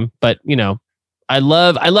entire game, but I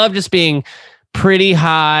love just being pretty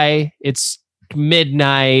high. It's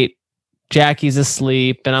midnight, Jackie's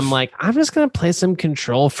asleep, and I'm like, I'm just gonna play some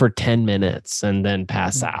Control for 10 minutes and then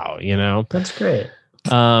pass out. That's great.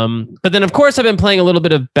 But then of course I've been playing a little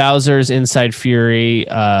bit of Bowser's Inside Fury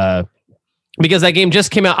because that game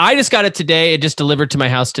just came out. I just got it today. It just delivered to my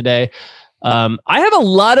house today. I have a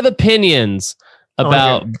lot of opinions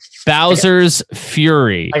about Bowser's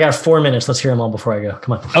Fury. I got 4 minutes. Let's hear them all before I go.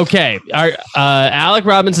 Come on. Okay. Alec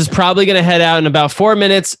Robbins is probably going to head out in about 4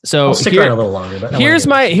 minutes. So I'll stick around a little longer. But here's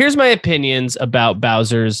my opinions about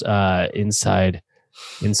Bowser's Inside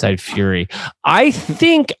Fury. I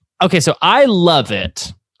think, okay, so I love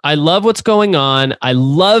it. I love what's going on. I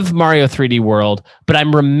love Mario 3D World, but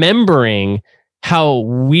I'm remembering how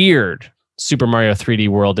weird Super Mario 3D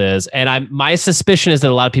World is, and my suspicion is that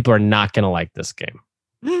a lot of people are not going to like this game.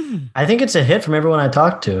 I think it's a hit from everyone I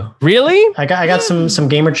talked to. Really? I got some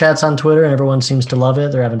gamer chats on Twitter, and everyone seems to love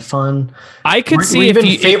it. They're having fun. I could see even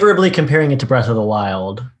favorably comparing it to Breath of the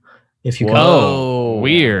Wild. If you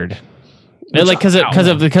weird. Like because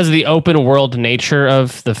of the open world nature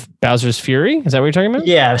of the Bowser's Fury. Is that what you're talking about?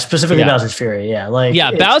 Yeah, specifically Bowser's Fury.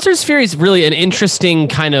 Yeah, Bowser's Fury is really an interesting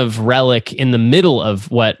kind of relic in the middle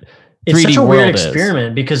of what. It's such a weird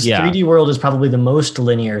experiment because 3D World is probably the most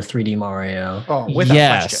linear 3D Mario. Oh,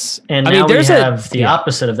 without question. And now we have the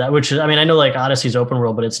opposite of that, which is, I know like Odyssey's open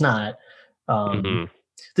world, but it's not.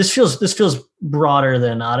 This feels broader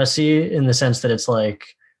than Odyssey in the sense that it's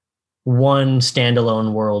like one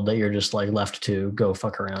standalone world that you're just like left to go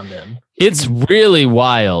fuck around in. It's really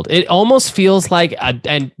wild. It almost feels like,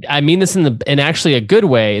 and I mean this in actually a good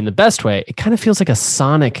way, in the best way. It kind of feels like a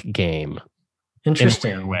Sonic game.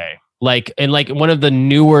 Interesting in a weird way. Like one of the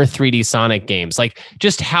newer 3D Sonic games, like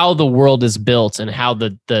just how the world is built and how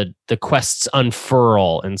the quests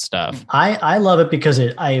unfurl and stuff. I love it because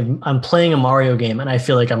I'm playing a Mario game and I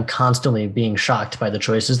feel like I'm constantly being shocked by the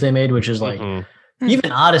choices they made, which is like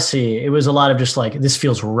even Odyssey, it was a lot of just like, this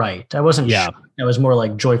feels right. I wasn't shocked. I was more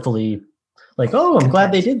like joyfully like, oh, I'm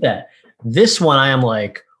glad they did that. This one, I am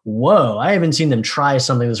like, whoa, I haven't seen them try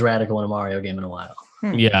something this radical in a Mario game in a while.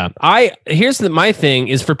 Yeah. Here's my thing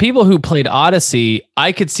is for people who played Odyssey,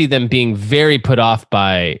 I could see them being very put off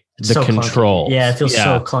by the control. Yeah, it feels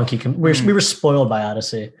so clunky. We were spoiled by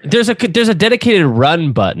Odyssey. There's a dedicated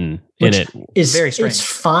run button in it. Is very strange. It's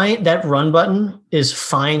fine. That run button is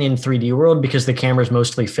fine in 3D World because the camera's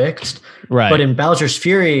mostly fixed. Right. But in Bowser's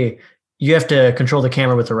Fury, you have to control the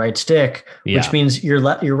camera with the right stick, which means your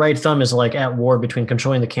right thumb is like at war between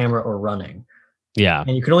controlling the camera or running. Yeah.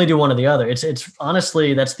 And you can only do one or the other. It's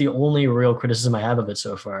honestly, that's the only real criticism I have of it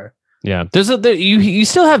so far. Yeah. You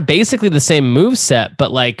still have basically the same move set,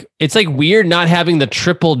 but like, it's like weird not having the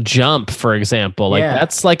triple jump, for example. Like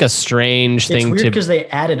that's like a strange thing. It's weird because they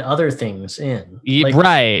added other things in.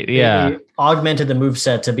 Right. Yeah. They augmented the move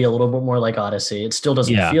set to be a little bit more like Odyssey. It still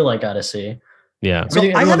doesn't feel like Odyssey. Yeah. So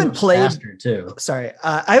I haven't played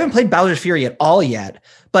I haven't played Bowser's Fury at all yet,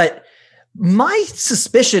 but my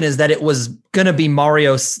suspicion is that it was going to be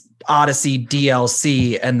Mario's Odyssey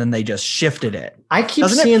DLC and then they just shifted it. I keep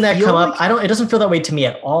seeing that come up. It doesn't feel that way to me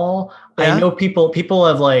at all. Yeah? I know people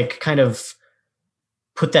have like kind of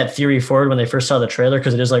put that theory forward when they first saw the trailer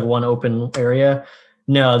because it is like one open area.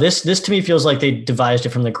 No, this to me feels like they devised it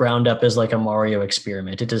from the ground up as like a Mario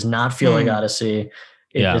experiment. It does not feel like Odyssey.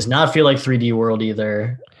 It does not feel like 3D World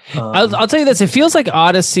either. I'll tell you this. It feels like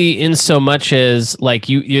Odyssey in so much as like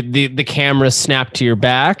the camera snapped to your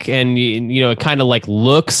back and it kind of like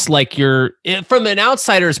looks like from an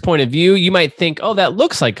outsider's point of view, you might think, oh, that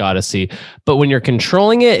looks like Odyssey. But when you're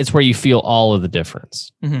controlling it, it's where you feel all of the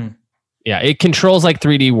difference. Mm-hmm. Yeah, it controls like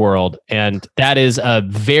 3D World. And that is a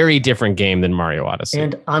very different game than Mario Odyssey.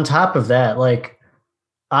 And on top of that, like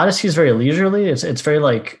Odyssey is very leisurely. It's very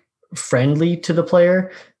like friendly to the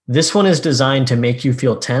player. This one is designed to make you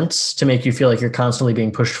feel tense, to make you feel like you're constantly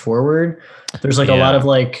being pushed forward. There's like a lot of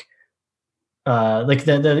like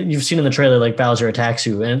that you've seen in the trailer, like Bowser attacks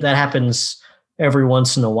you, and that happens every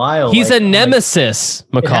once in a while. He's a nemesis,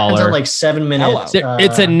 McCaller. It happens on like 7 minutes.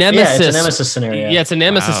 It's a nemesis. Yeah, it's a nemesis scenario. Yeah, it's a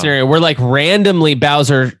nemesis scenario where like randomly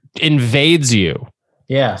Bowser invades you.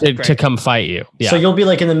 Yeah, to come fight you. Yeah. So you'll be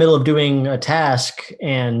like in the middle of doing a task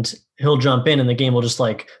and he'll jump in and the game will just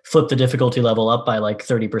like flip the difficulty level up by like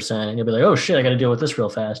 30%. And you'll be like, oh shit, I got to deal with this real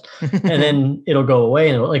fast. And then it'll go away.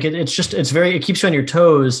 And it keeps you on your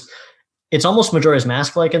toes. It's almost Majora's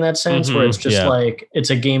Mask like in that sense, where it's just like, it's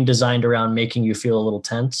a game designed around making you feel a little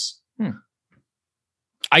tense.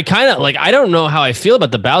 I kind of like, I don't know how I feel about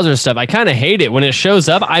the Bowser stuff. I kind of hate it when it shows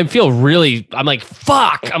up. I'm like,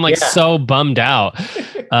 fuck. I'm like so bummed out.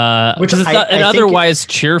 Which is an otherwise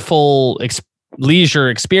cheerful leisure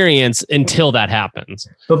experience until that happens.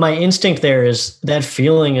 But my instinct there is that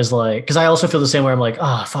feeling is like, because I also feel the same way. I'm like,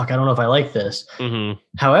 oh fuck, I don't know if I like this.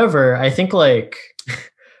 However, I think like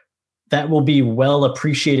that will be well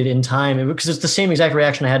appreciated in time because it's the same exact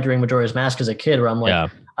reaction I had during Majora's Mask as a kid, where I'm like,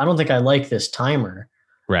 I don't think I like this timer.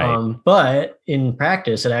 Right. But in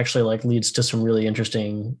practice, it actually like leads to some really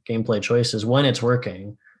interesting gameplay choices when it's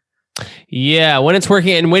working. Yeah, when it's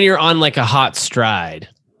working and when you're on like a hot stride.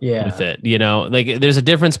 With it, like there's a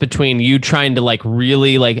difference between you trying to like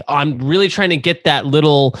really like I'm really trying to get that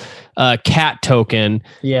little cat token,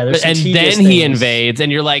 and then he invades,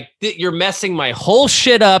 and you're like you're messing my whole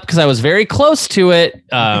shit up because I was very close to it.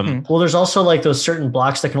 Well, there's also like those certain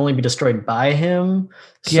blocks that can only be destroyed by him.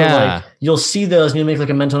 So like you'll see those, and you'll make like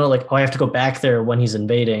a mental note, like, oh, I have to go back there when he's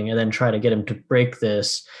invading, and then try to get him to break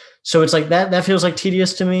this. So it's like that feels like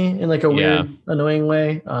tedious to me in like a weird, annoying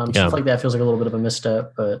way. Stuff like that feels like a little bit of a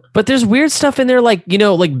misstep, but there's weird stuff in there. Like,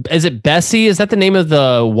 like, is it Bessie? Is that the name of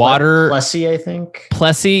the water? Plessy, I think.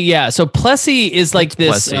 Plessy. Yeah. So Plessy is like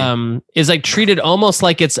this, is like treated almost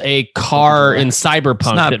like it's a car in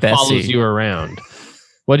Cyberpunk that Bessie. Follows you around.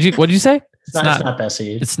 What'd you say? It's not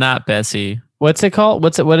Bessie. It's not Bessie. What's it called?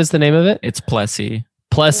 What is the name of it? It's Plessy.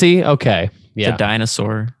 Plessy. Okay. Yeah. It's a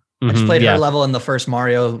dinosaur. I just played her level in the first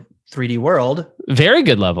Mario 3D World. Very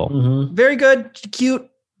good level. Mm-hmm. Very good, cute,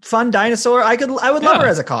 fun dinosaur. I would love her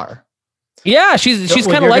as a car. Yeah, she's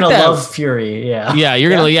kind of like that. Love Fury. Yeah. Yeah,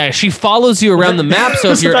 you're gonna. Yeah, she follows you around the map.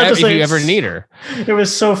 So if you ever need her, it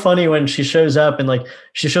was so funny when she shows up and like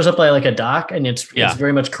she shows up like a dock and it's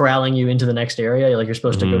very much corralling you into the next area. Like you're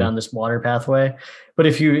supposed to go down this water pathway, but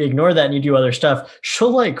if you ignore that and you do other stuff,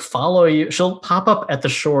 she'll like follow you. She'll pop up at the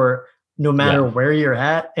shore no matter where you're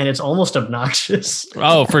at, and it's almost obnoxious.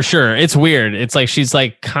 Oh, for sure. It's weird. It's like she's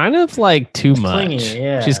like kind of like too much.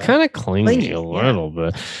 Clingy, she's kind of clingy a little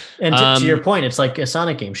bit. And to your point, it's like a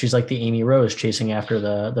Sonic game. She's like the Amy Rose chasing after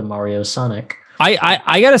the Mario Sonic.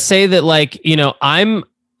 I gotta say that, like,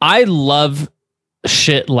 I love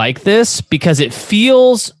shit like this because it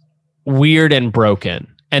feels weird and broken.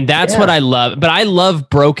 And that's what I love. But I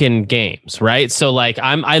love broken games, right? So like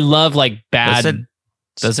I love like bad.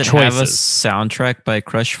 Does it have a soundtrack by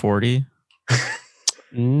Crush 40?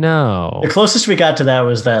 No. The closest we got to that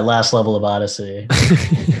was that last level of Odyssey.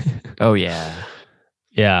 Oh, yeah.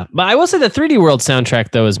 Yeah. But I will say the 3D World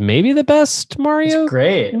soundtrack, though, is maybe the best Mario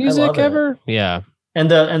great. music ever. Yeah.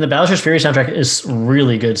 And the Bowser's Fury soundtrack is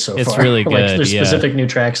really good so far. It's really good. Like, there's specific new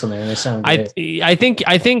tracks on there and they sound great. I think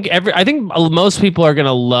most people are going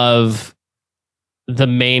to love the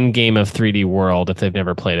main game of 3D World if they've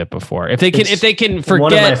never played it before. If they can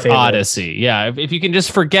forget Odyssey. Yeah, if you can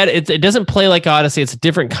just forget it, it doesn't play like Odyssey. It's a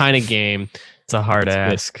different kind of game. It's a hard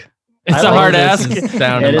ask. It's a hard ask. It is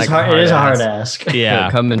a hard ask. Yeah.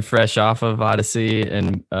 Coming fresh off of Odyssey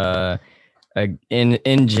and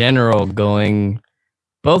in general going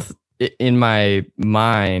both in my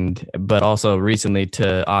mind, but also recently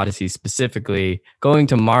to Odyssey specifically, going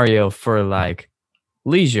to Mario for like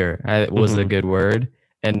leisure was a good word,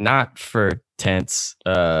 and not for tense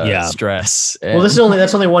stress. Well, that's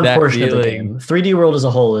only one portion of the game. 3D World as a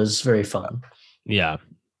whole is very fun. Yeah.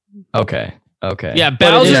 Okay. Yeah,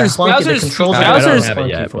 Bowser's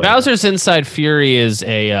Inside Fury is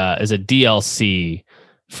a DLC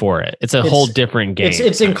for it. It's a whole different game.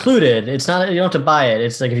 It's included. It's not, you don't have to buy it.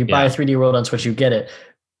 It's like if you buy 3D World on Switch, you get it.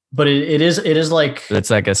 But it is like it's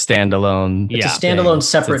like a standalone. It's a standalone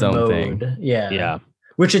separate mode thing. Yeah.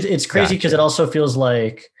 Which it's crazy because it also feels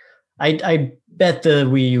like I bet the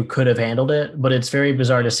Wii U could have handled it, but it's very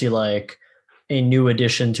bizarre to see like a new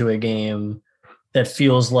addition to a game that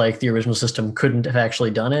feels like the original system couldn't have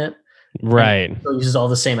actually done it. Right. It uses all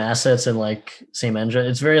the same assets and like same engine.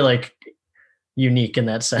 It's very like unique in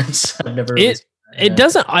that sense. I've never. It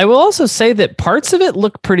doesn't. I will also say that parts of it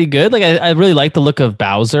look pretty good. Like I really like the look of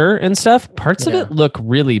Bowser and stuff. Parts of it look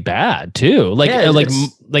really bad too.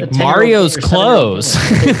 Like Mario's clothes.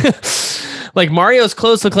 Like Mario's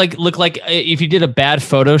clothes look like if you did a bad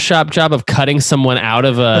Photoshop job of cutting someone out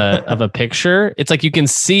of a picture. It's like you can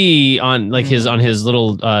see on his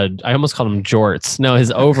little I almost called them jorts. No,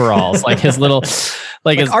 his overalls, like his little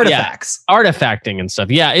like his artifacts, artifacting and stuff.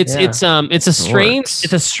 Yeah, it's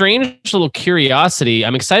a strange little curiosity.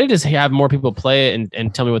 I'm excited to have more people play it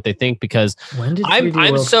and tell me what they think, because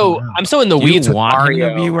I'm so in the weeds with Mario.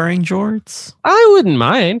 Him to be wearing jorts? I wouldn't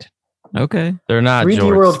mind. Okay. They're not 3D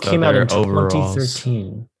jorts, World came out in overalls.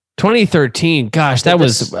 2013. 2013. Gosh, that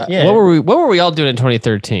was what were we all doing in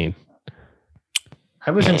 2013?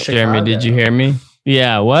 I was in Chicago. Jeremy, did you hear me?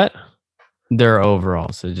 Yeah, what? They're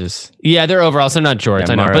overalls. So just they're overalls. They're not jorts.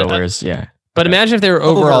 I know, Mario wears, but imagine if they were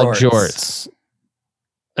overall jorts.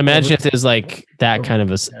 Imagine if there's like that kind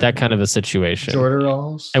of a situation.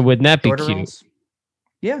 Jorderalls. And wouldn't that be cute?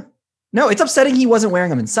 Yeah. No, it's upsetting he wasn't wearing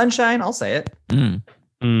them in Sunshine. I'll say it.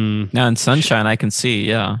 Now in Sunshine, I can see.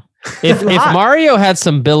 Yeah. If Mario had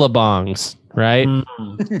some billabongs, right?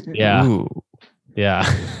 Yeah. Ooh. Yeah.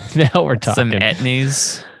 Now we're talking. Some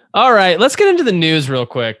etnies. All right, let's get into the news real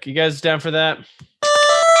quick. You guys down for that?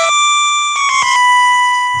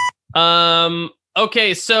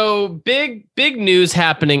 Okay, so big news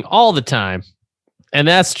happening all the time. And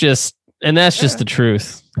that's just the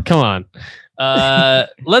truth. Come on.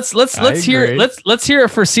 Let's hear it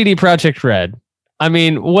for CD Projekt Red. I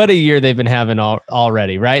mean, what a year they've been having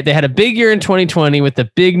already, right? They had a big year in 2020 with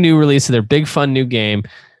the big new release of their big fun new game,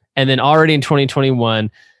 and then already in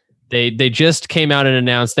 2021, They just came out and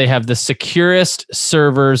announced they have the securest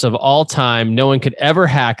servers of all time. No one could ever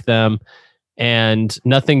hack them, and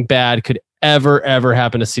nothing bad could ever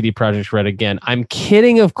happen to CD Projekt Red again. I'm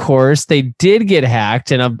kidding, of course. They did get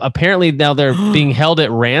hacked, and apparently now they're being held at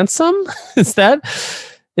ransom.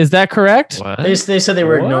 Is that correct? What? They said they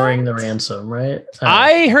were ignoring the ransom, right?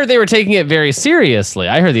 I heard they were taking it very seriously.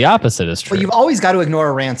 I heard the opposite is true. Well, you've always got to ignore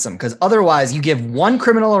a ransom, because otherwise you give one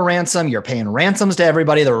criminal a ransom, you're paying ransoms to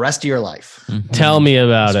everybody the rest of your life. Mm-hmm. Tell me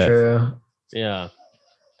about it. True. Yeah.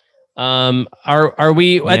 Are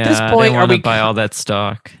we at this point? Are we buy all that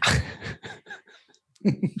stock?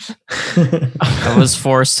 I was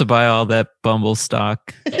forced to buy all that Bumble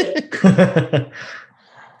stock.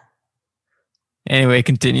 Anyway,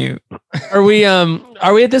 continue. Are we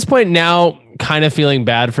at this point now kind of feeling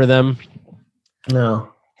bad for them?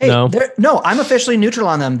 No. Hey, no, I'm officially neutral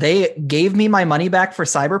on them. They gave me my money back for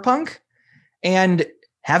Cyberpunk and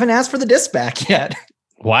haven't asked for the disc back yet.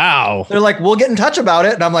 Wow. They're like, we'll get in touch about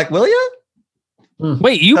it. And I'm like, will you?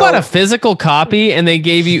 Wait, you bought a physical copy and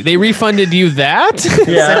they refunded you that?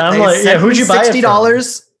 Yeah, I'm like, yeah, who'd you buy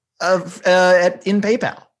 $60 in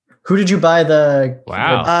PayPal. Who did you buy the?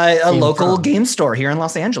 Wow, a local game store here in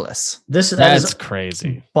Los Angeles. That's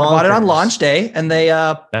crazy. I bought it on launch day, and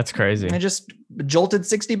that's crazy. They just jolted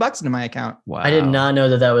 $60 into my account. Wow. I did not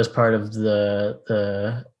know that was part of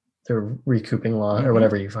the recouping law or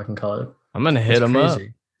whatever you fucking call it. I'm gonna hit them up.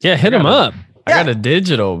 Yeah, hit them up. I got a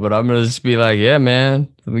digital, but I'm gonna just be like, yeah, man,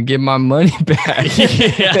 let me get my money back.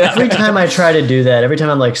 Every time I try to do that, every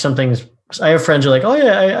time I'm like, I have friends who are like, oh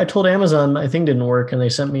yeah, I told Amazon my thing didn't work, and they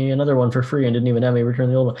sent me another one for free and didn't even have me return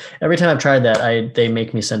the old one. Every time I've tried that, they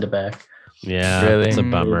make me send it back. Yeah, really? It's a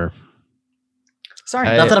bummer. Sorry,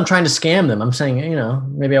 not that I'm trying to scam them. I'm saying,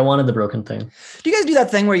 maybe I wanted the broken thing. Do you guys do that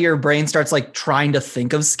thing where your brain starts like trying to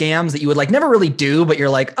think of scams that you would like never really do, but you're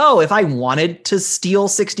like, oh, if I wanted to steal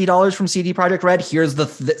 $60 from CD Projekt Red, here's the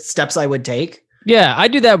steps I would take? Yeah, I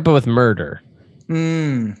do that, but with murder.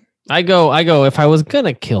 I go, if I was going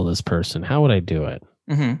to kill this person, how would I do it?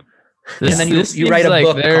 Mm-hmm. And then you write a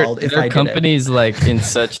book called If I Did It. Company's like in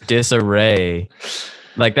such disarray.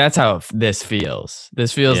 Like that's how this feels.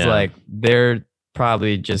 This feels like they're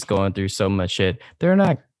probably just going through so much shit. They're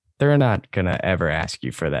not gonna ever ask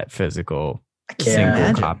you for that physical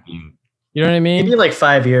single copy. You know what I mean? Maybe in like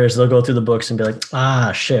 5 years, they'll go through the books and be like,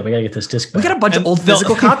 shit, we gotta get this disc back. We got a bunch of old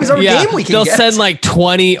physical copies of our game we can get. They'll send like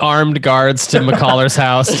 20 armed guards to McCollar's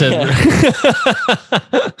house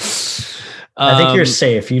I think you're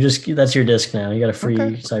safe. That's your disc now. You got a free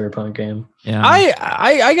Cyberpunk game. Yeah.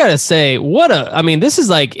 I gotta say, this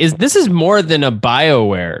is more than a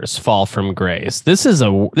BioWare's Fall from Grace. This is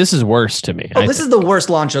worse to me. This is the worst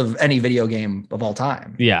launch of any video game of all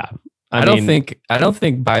time. Yeah. I don't think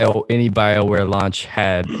any BioWare launch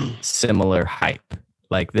had similar hype.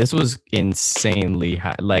 Like this was insanely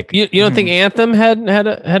high. Like you don't think Anthem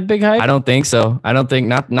had big hype? I don't think so. I don't think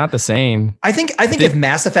not the same. I think if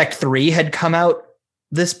Mass Effect 3 had come out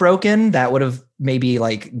this broken, that would have maybe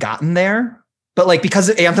like gotten there. But like because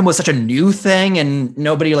Anthem was such a new thing and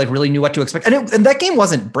nobody like really knew what to expect, and that game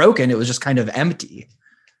wasn't broken. It was just kind of empty.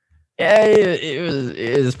 Yeah,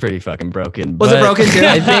 it was pretty fucking broken. Was it broken too?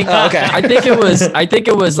 I think I think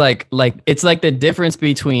it was like it's like the difference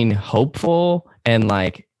between hopeful and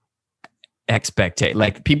like expectate.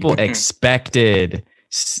 Like people expected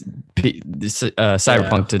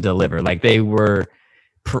Cyberpunk to deliver. Like they were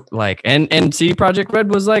and CD Projekt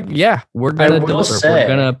Red was like, yeah, we're gonna deliver. We're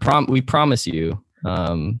gonna we promise you.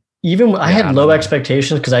 I had low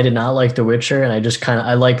expectations because I did not like The Witcher, and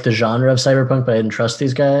I like the genre of Cyberpunk, but I didn't trust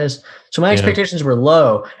these guys. So my expectations were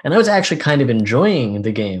low, and I was actually kind of enjoying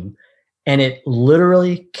the game, and it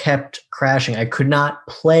literally kept crashing. I could not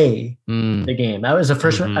play the game. That was the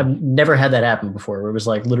first one. I've never had that happen before, where it was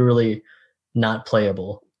like literally not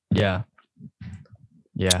playable. Yeah.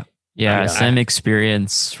 Same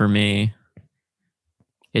experience for me.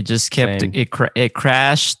 It just kept it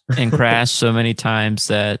crashed and crashed so many times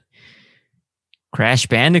that Crash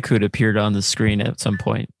Bandicoot appeared on the screen at some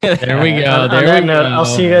point. There we go. I'll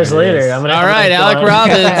see you guys later. All right, Alec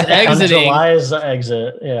Robbins exiting. July's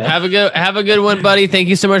exit. Yeah. Have a good one, buddy. Thank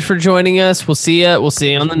you so much for joining us. We'll see you. We'll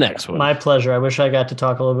see you on the next one. My pleasure. I wish I got to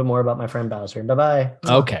talk a little bit more about my friend Bowser. Bye bye.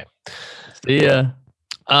 Okay. See ya.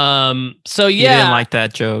 So You didn't like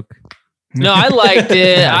that joke. No, I liked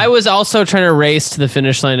it. I was also trying to race to the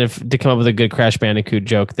finish line to come up with a good Crash Bandicoot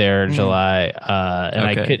joke there in July,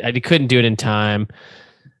 and I couldn't do it in time.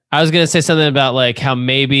 I was gonna say something about like how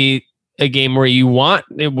maybe a game where you want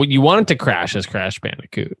it to crash is Crash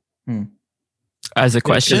Bandicoot. As a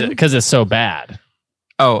question, because it's so bad.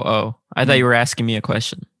 Oh! I thought you were asking me a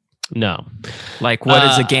question. No. Like, what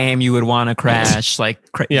is a game you would want to crash? Like,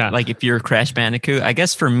 like if you're Crash Bandicoot, I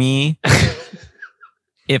guess for me,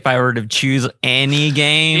 if I were to choose any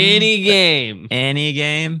game.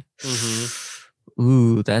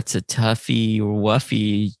 Ooh, that's a toughie,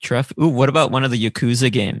 wuffy, truffy. Ooh, what about one of the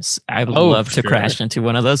Yakuza games? I would love to crash into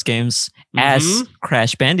one of those games as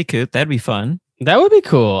Crash Bandicoot. That'd be fun. That would be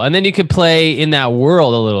cool. And then you could play in that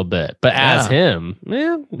world a little bit, but as him.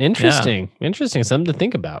 Yeah, interesting. Yeah. Interesting. Something to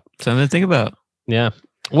think about. Yeah.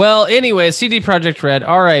 Well, anyway, CD Projekt Red,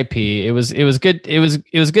 RIP. It was good. It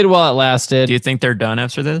was good while it lasted. Do you think they're done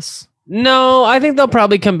after this? No, I think they'll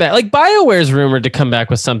probably come back. Like BioWare's rumored to come back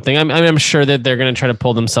with something. I'm sure that they're going to try to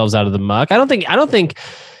pull themselves out of the muck. I don't think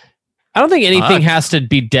anything has to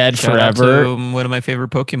be dead forever. One of my favorite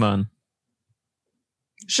Pokemon.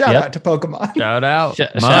 Shout out to Pokemon. Shout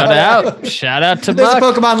out to There's a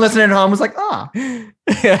Pokemon listening at home was like,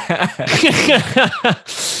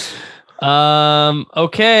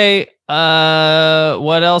 okay.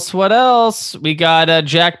 What else? We got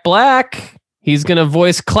Jack Black. He's gonna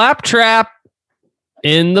voice Claptrap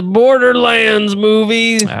in the Borderlands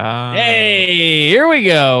movie. Hey, here we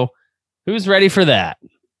go. Who's ready for that?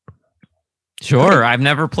 Sure. I've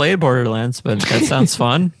never played Borderlands, but that sounds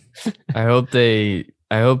fun. I hope they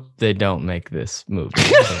don't make this movie.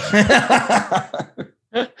 I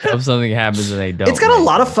hope something happens and they don't. It's got a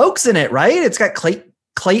lot of folks in it, right? It's got Cate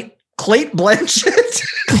Blanchett.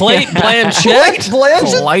 Cate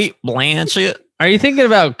Blanchett. Are you thinking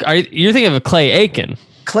about? You're thinking of Clay Aiken?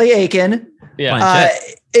 Clay Aiken. Yeah.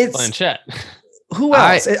 It's Blanchett. Who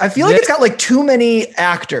else? I feel like it's got like too many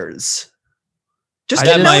actors. Just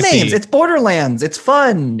no names. It's Borderlands. It's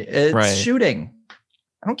fun. It's shooting.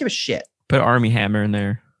 I don't give a shit. Put Army Hammer in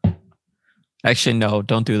there. Actually, no,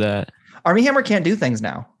 don't do that. Army Hammer can't do things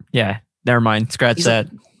now. Yeah, never mind. Scratch that.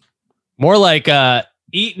 More like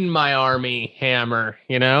eating my Army Hammer,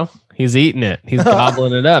 you know? He's eating it. He's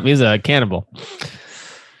gobbling it up. He's a cannibal.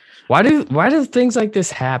 Why do things like this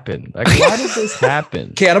happen? Like, why does this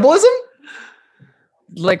happen? Cannibalism?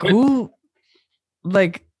 Like, who?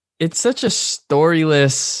 Like, it's such a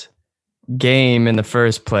storyless game in the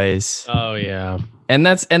first place. Oh yeah. And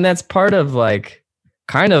that's part of like,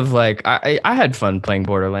 kind of like, I had fun playing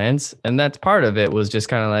Borderlands, and that's part of it was just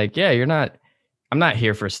kind of like, I'm not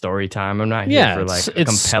here for story time. I'm not here for like a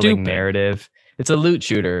compelling narrative. It's a loot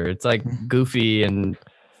shooter. It's like goofy and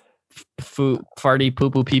farty poo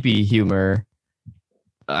poo pee pee humor.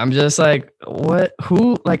 I'm just like, what?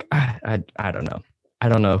 Who? Like, I don't know. I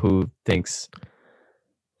don't know who thinks.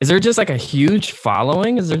 Is there just like a huge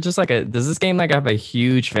following? Is there just like does this game like have a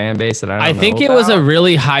huge fan base that I think it was a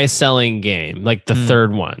really high selling game, like the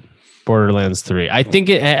third one, Borderlands 3. I think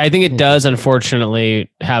it does unfortunately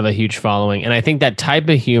have a huge following, and I think that type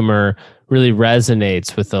of humor really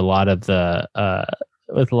resonates with a lot of the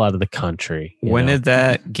country. When did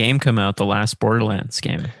that game come out? The last Borderlands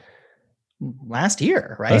game? Last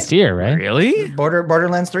year, right? Last year, right? Really?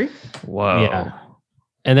 Borderlands 3? Whoa. Yeah.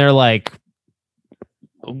 And they're like,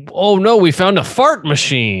 oh no, we found a fart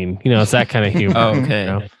machine. You know, it's that kind of humor. Oh, okay. You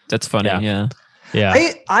know? That's funny. Yeah.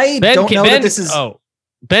 I don't know that this is...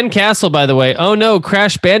 Ben Castle, by the way. Oh no,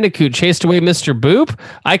 Crash Bandicoot chased away Mr. Boop.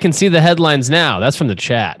 I can see the headlines now. That's from the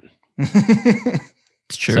chat.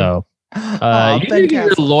 It's true. So you need to get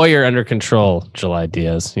your lawyer under control, July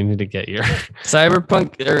Diaz. You need to get your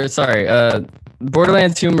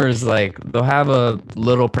Borderlands humor is like they'll have a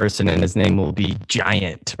little person and his name will be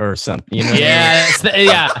Giant or something. You know? Yeah,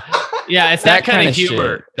 it's that kind of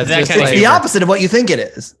humor. It's the opposite of what you think it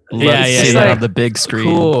is. See that on the big screen.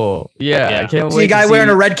 Cool. Yeah. I can't see a guy wearing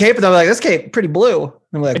a red cape and they're like, this cape pretty blue.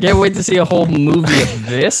 I'm like, I can't wait to see a whole movie of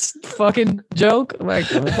this fucking joke. Like,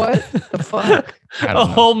 what the fuck? A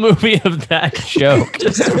whole movie of that joke.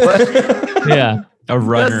 Yeah. A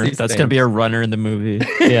runner. That's going to be a runner in the movie.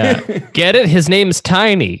 Yeah. Get it? His name's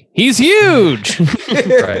Tiny. He's huge.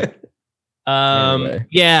 Right. Anyway.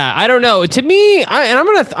 Yeah, I don't know. To me, I'm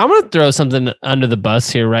gonna throw something under the bus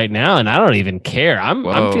here right now, and I don't even care. I'm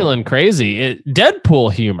feeling crazy.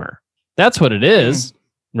 Deadpool humor. That's what it is,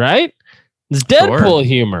 right? It's Deadpool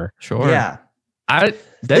humor. Sure. Yeah.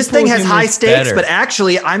 This thing has high stakes, but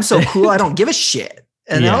actually, I'm so cool, I don't give a shit.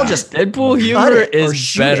 And I'll just Deadpool humor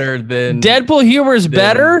is better than Deadpool humor is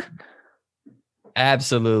better.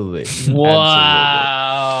 Absolutely.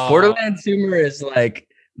 Wow. Absolutely. Borderlands humor is like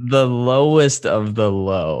the lowest of the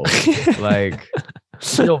low. Like,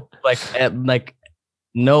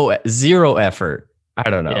 zero effort. I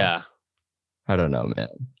don't know. Yeah. I don't know, man.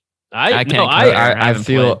 I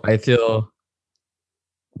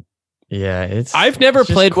Yeah, I've never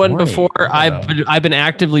played one before. I've been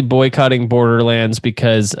actively boycotting Borderlands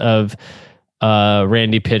because of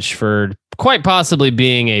Randy Pitchford quite possibly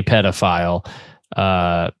being a pedophile.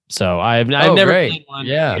 So I've never played one.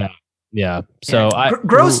 Yeah. So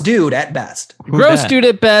gross dude at best. Dude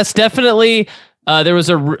at best. Definitely. There was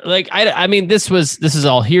I mean, this is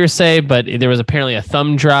all hearsay, but there was apparently a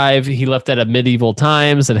thumb drive he left at a Medieval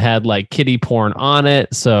Times that had like kiddie porn on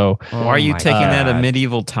it. So why are you taking that at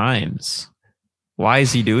Medieval Times? Why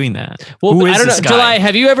is he doing that? Well, I don't know. July,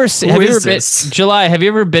 have you ever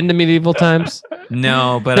been to Medieval Times?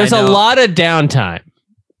 No, but there's a lot of downtime.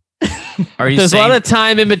 There's a lot of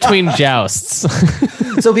time in between jousts.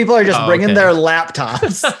 So people are just bringing their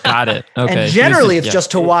laptops. Got it. Okay. And generally it's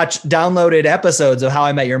just to watch downloaded episodes of How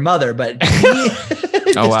I Met Your Mother, but he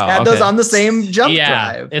had those on the same jump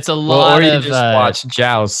drive. It's a lot or you just watch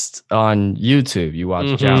Joust on YouTube. You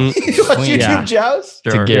watch Joust. You watch YouTube Joust?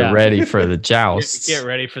 To get ready for the jousts. Get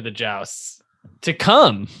ready for the jousts. To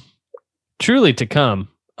come. Truly to come.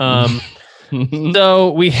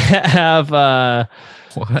 So we have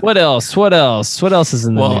What else? What else is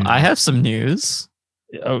in the news? Well, I have some news.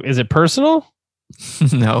 Oh, is it personal?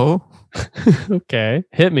 No. Okay.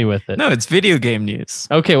 Hit me with it. No, it's video game news.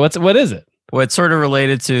 Okay, what is it? Well, it's sort of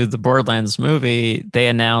related to the Borderlands movie. They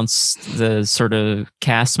announced the sort of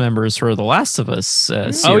cast members for The Last of Us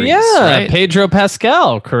series. Oh, yeah. Right? Pedro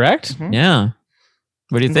Pascal, correct? Mm-hmm. Yeah.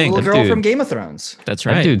 What do you think? The little girl from Game of Thrones. That's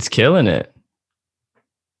right. That dude's killing it.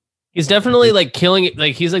 He's definitely like killing it.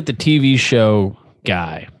 Like he's like the TV show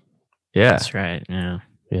guy. Yeah. That's right. Yeah.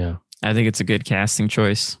 Yeah. I think it's a good casting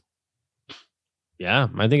choice. Yeah,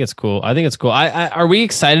 I think it's cool. Are we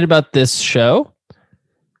excited about this show?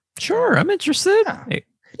 Sure, I'm interested. Yeah.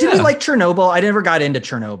 Did we like Chernobyl? I never got into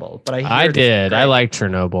Chernobyl, but I did. I like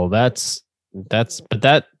Chernobyl. But that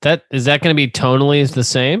is that going to be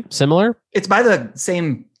tonally similar? It's by the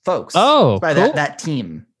same folks. Oh, it's by cool. that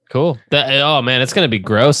team. Cool. Oh man, it's going to be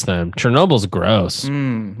gross then. Chernobyl's gross.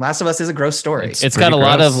 Last of Us is a gross story. It's got a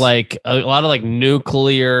lot of like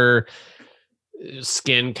nuclear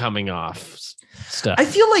skin coming off stuff. I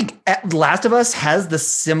feel like Last of Us has the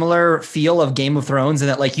similar feel of Game of Thrones in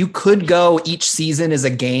that like you could go each season as a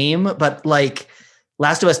game, but like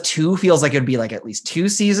Last of Us 2 feels like it would be like at least 2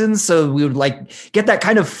 seasons. So we would like get that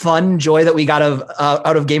kind of fun joy that we got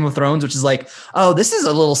out of Game of Thrones, which is like, oh, this is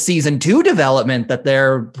a little season 2 development that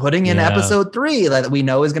they're putting in episode 3 that we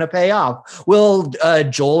know is going to pay off. Will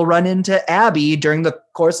Joel run into Abby during the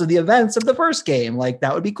course of the events of the first game? Like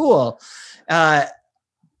that would be cool. That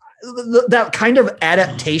kind of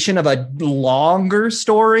adaptation of a longer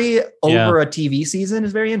story over a TV season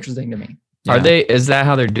is very interesting to me. Yeah. Is that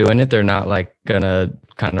how they're doing it? They're not like gonna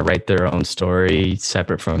kind of write their own story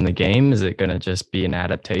separate from the game? Is it gonna just be an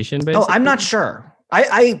adaptation basically? Oh, I'm not sure.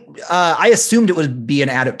 I assumed it would be an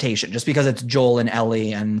adaptation just because it's Joel and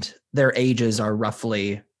Ellie and their ages are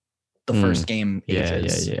roughly the first game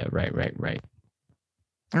ages. Yeah. Right.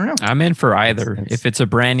 I don't know. I'm in for either. If it's a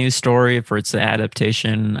brand new story, if it's an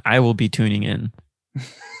adaptation, I will be tuning in.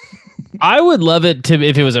 I would love it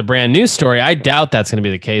if it was a brand new story. I doubt that's going to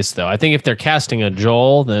be the case, though. I think if they're casting a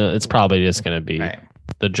Joel, then it's probably just going to be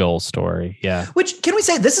the Joel story. Yeah. Which, can we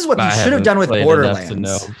say, this is what you should have done with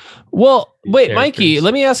Borderlands. Well, wait, Mikey,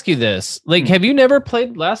 let me ask you this. Like, have you never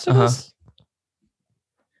played Last of Us?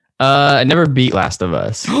 I never beat Last of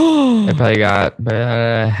Us. I probably got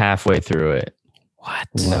halfway through it. What?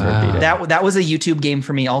 That was a YouTube game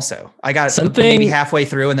for me also. I got maybe halfway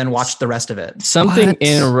through and then watched the rest of it. Something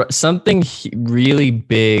really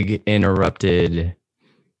big interrupted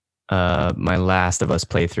my Last of Us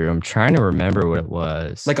playthrough. I'm trying to remember what it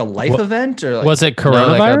was. Like a life event? Or was it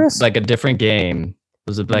coronavirus? No, like a different game.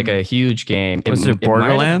 Was it like a huge game? Was it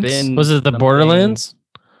Borderlands? Was it the Borderlands?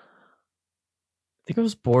 I think it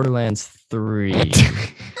was Borderlands 3.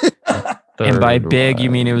 And by big,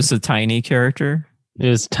 you mean it was a tiny character? It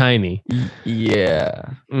was tiny. Yeah.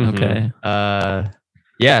 Mm-hmm. Okay.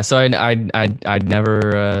 Yeah. So I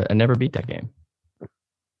never beat that game.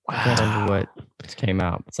 Wow. I can't remember what came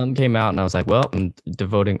out. Something came out, and I was like, "Well, I'm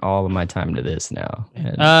devoting all of my time to this now."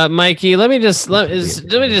 And Mikey, let me just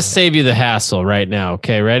save you the hassle right now.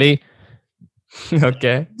 Okay, ready?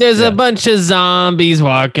 Okay. There's a bunch of zombies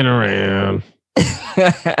walking around.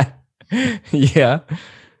 Yeah.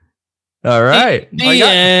 All right. The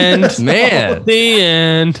end. Man. The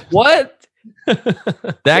end. What?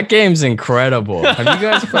 That game's incredible. Have you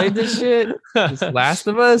guys played this shit? This Last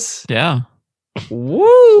of Us? Yeah.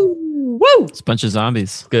 Woo! It's a bunch of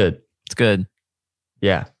zombies. Good. It's good.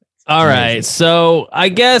 Yeah. All right. So I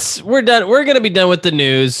guess we're done. We're going to be done with the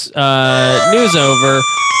news. News over.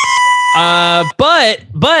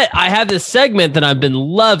 But I have this segment that I've been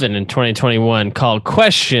loving in 2021 called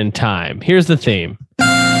Question Time. Here's the theme.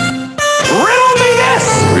 Riddle me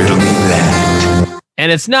this. Riddle me that.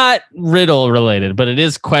 And it's not riddle related, but it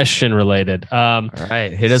is question related. All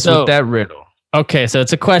right, hit us with that riddle. Okay, so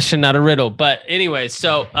it's a question, not a riddle. But anyway,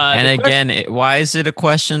 so and again, why is it a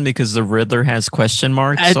question? Because the Riddler has question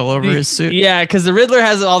marks all over his suit. Yeah, because the Riddler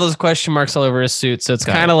has all those question marks all over his suit, so it's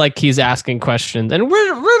kind of like he's asking questions. And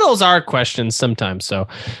riddles are questions sometimes. So,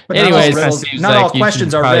 but anyways, not all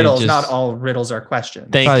questions are riddles. Not all riddles are questions.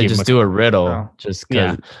 Thank you. Just do a riddle, just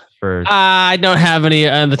because. I don't have any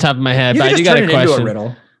on the top of my head, but I do got a question. Into a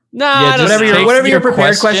riddle. No, whatever your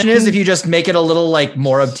prepared question is, if you just make it a little like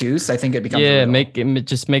more obtuse, I think it becomes a riddle.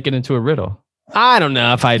 Just make it into a riddle. I don't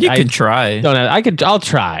know if I can try. I'll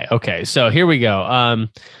try. Okay, so here we go. I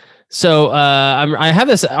have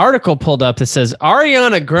this article pulled up that says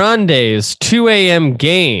Ariana Grande's 2 a.m.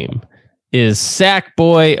 game is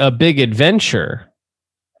Sackboy: A Big Adventure.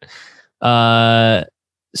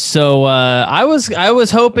 So I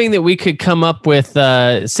was hoping that we could come up with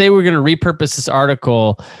say we're going to repurpose this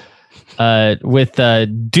article with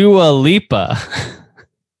Dua Lipa.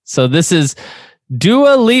 So this is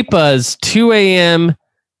Dua Lipa's 2 a.m.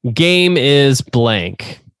 game is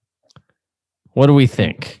blank. What do we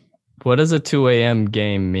think? What does a 2 a.m.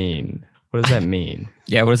 game mean? What does that mean?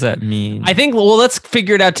 Yeah, what does that mean? I think let's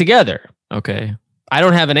figure it out together. Okay. I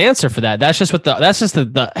don't have an answer for that. That's just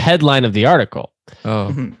the headline of the article. Oh.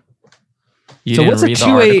 You so didn't what's read a 2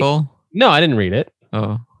 the article? No, I didn't read it.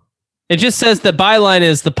 Oh. It just says the byline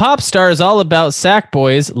is the pop star is all about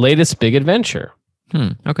Sackboy's latest big adventure.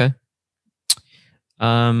 Okay.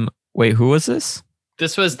 Wait, who was this?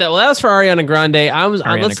 This was that. Well, that was for Ariana Grande.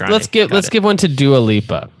 Let's give one to Dua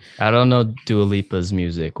Lipa. I don't know Dua Lipa's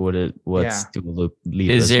music. Dua Lipa?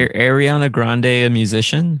 Is there Ariana Grande a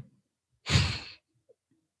musician?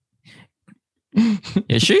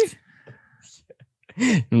 Is she?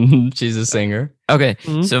 She's a singer. Okay,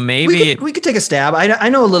 so maybe we could take a stab. I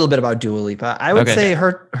know a little bit about Dua Lipa. I would say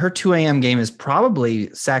her 2 a.m. game is probably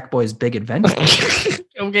Sackboy's Big Adventure.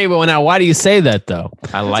 Okay, but now why do you say that though?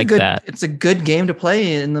 I like that. It's a good game to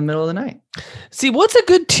play in the middle of the night. See, what's a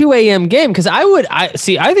good 2 a.m. game? Because I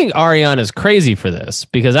think Ariana's crazy for this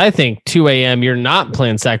because I think 2 a.m. you're not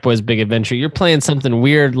playing Sackboy's Big Adventure. You're playing something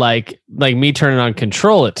weird like me turning on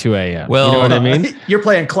Control at 2 a.m. Well, you know what I mean? You're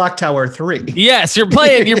playing Clock Tower 3. Yes, you're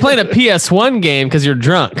playing a PS1 game because you're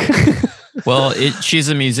drunk. Well, she's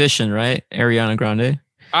a musician, right? Ariana Grande.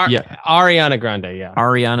 Yeah, Ariana Grande. Yeah,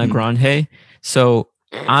 Ariana Grande. So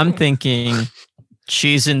I'm thinking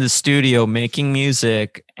she's in the studio making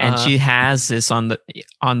music, and she has this on the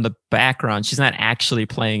background. She's not actually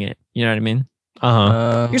playing it. You know what I mean?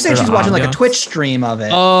 You're saying she's watching like a Twitch stream of it.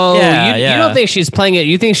 Oh, you don't think she's playing it?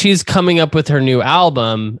 You think she's coming up with her new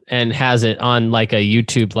album and has it on like a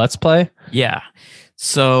YouTube Let's Play? Yeah.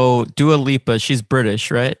 So Dua Lipa, she's British,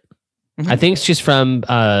 right? I think she's from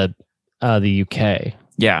the UK.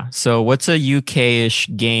 Yeah. So what's a UK-ish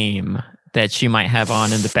game that she might have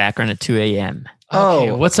on in the background at 2 a.m.?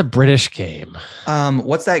 Okay, what's a British game?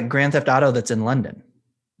 What's that Grand Theft Auto that's in London?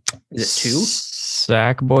 Is it 2?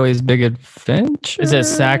 Sackboy's Big Adventure? Is it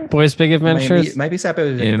Sackboy's Big Adventure? It might be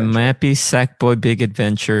Sackboy's Big Adventure. It might be Sackboy Big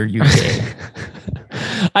Adventure UK.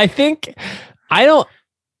 I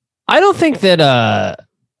don't think that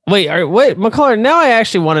wait, McCullough, now I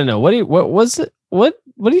actually want to know. What are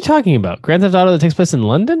you talking about? Grand Theft Auto that takes place in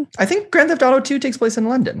London? I think Grand Theft Auto 2 takes place in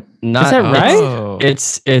London. Is that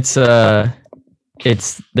right?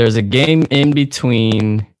 There's a game in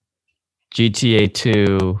between GTA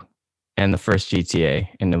 2 and the first GTA,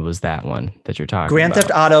 and it was that one that you're talking Grand about.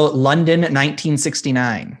 Theft Auto London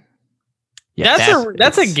 1969. Yeah,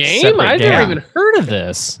 that's a game? I've never even heard of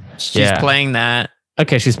this. She's playing that.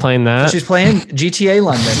 Okay, she's playing that. She's playing GTA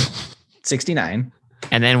London 69.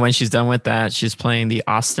 And then when she's done with that, she's playing the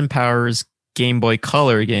Austin Powers Game Boy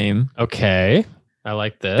Color game. Okay. I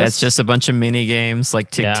like this. That's just a bunch of mini games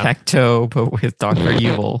like Tic-Tac-Toe, but with Dr.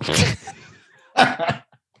 Evil.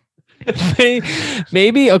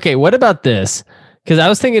 Maybe. Okay, what about this? Because I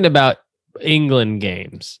was thinking about England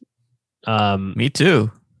games. Me too.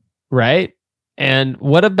 Right? And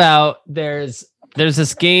what about there's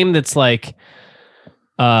this game that's like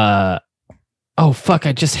oh fuck,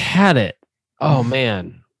 I just had it. Oh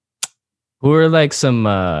man. Who are like some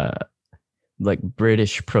like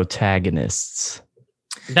British protagonists?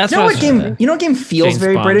 That's what game. You know what game feels James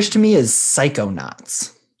very Bond. British to me is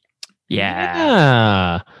Psychonauts.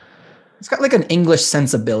 Yeah. It's got like an English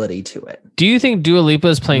sensibility to it. Do you think Dua Lipa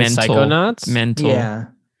is playing Psychonauts? Mental. Yeah.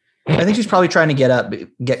 I think she's probably trying to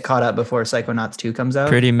get caught up before Psychonauts 2 comes out.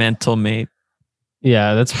 Pretty mental, mate.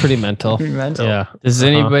 Yeah, that's pretty mental. Pretty mental. Yeah. Does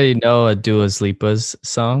anybody know a Dua Lipa's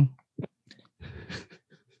song?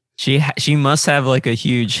 She must have like a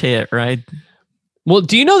huge hit, right? Well,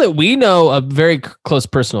 do you know that we know a very close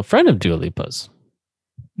personal friend of Dua Lipa's?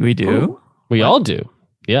 We do. We all do.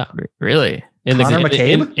 Yeah. Really? In Connor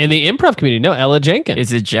McCabe? In the improv community. No, Ella Jenkins.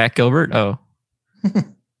 Is it Jack Gilbert? Oh.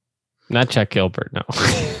 Not Jack Gilbert, no.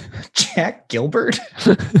 Jack Gilbert?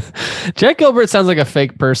 Jack Gilbert sounds like a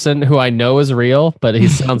fake person who I know is real, but he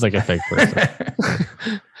sounds like a fake person.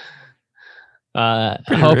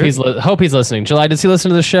 Hope he's listening. July, does he listen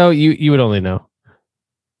to the show? You would only know.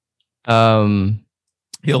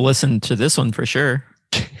 He'll listen to this one for sure.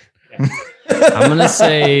 I'm gonna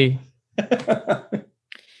say.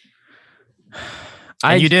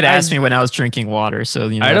 You did ask me when I was drinking water, so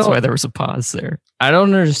that's why there was a pause there. I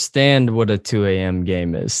don't understand what a 2 a.m.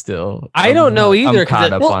 game is. Still, I don't know either. I'm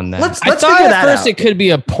caught up on that. Let's I thought figure at that first out. it could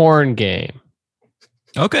be a porn game.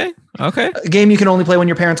 Okay. A game you can only play when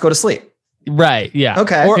your parents go to sleep. Right. Yeah.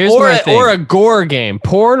 Okay. Or a gore game,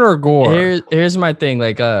 porn or gore. Here's my thing.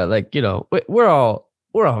 Like we're all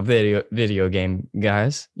video game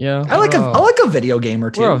guys. Yeah. I like a video game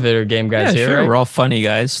or two. We're all video game guys here. Sure. Right? We're all funny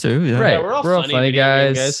guys too. Yeah. Right. Yeah, we're all funny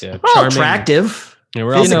guys. Yeah. We're all attractive. Yeah,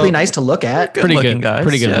 we're all physically nice to look at. pretty looking good guys.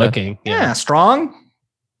 Pretty good Yeah. looking. Yeah, strong.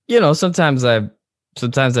 Sometimes I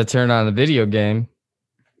turn on a video game,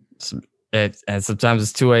 and sometimes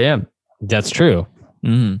it's 2 a.m. That's true.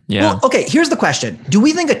 Yeah. Well, okay, here's the question. Do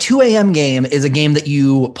we think a 2 a.m. game is a game that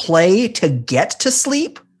you play to get to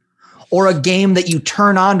sleep, or a game that you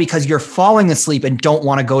turn on because you're falling asleep and don't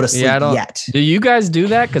want to go to sleep yet? Do you guys do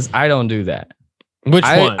that? Because I don't do that. Which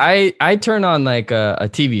one? I turn on like a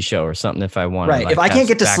TV show or something if I want. Right. Like, if I can't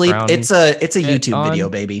get to sleep, it's a YouTube video,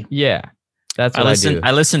 baby. Yeah. That's what I do.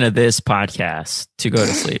 I listen to this podcast to go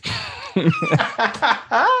to sleep.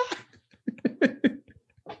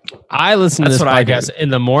 I listen to That's this what I podcast in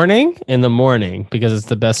the morning because it's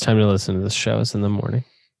the best time to listen to this show is in the morning.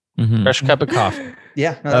 Mm-hmm. Fresh cup of coffee.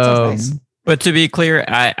 Yeah, no, that sounds nice. But to be clear,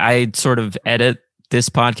 I sort of edit this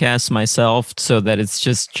podcast myself so that it's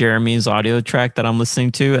just Jeremy's audio track that I'm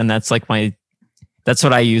listening to, and that's like that's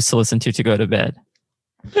what I use to listen to go to bed.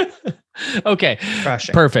 Okay,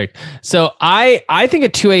 Crushing. Perfect. So I think a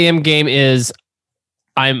 2 a.m. game is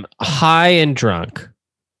I'm high and drunk.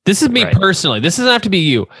 This is me personally. This doesn't have to be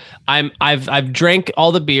you. I've drank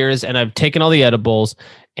all the beers and I've taken all the edibles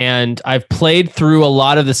and I've played through a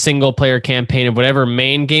lot of the single player campaign of whatever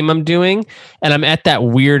main game I'm doing, and I'm at that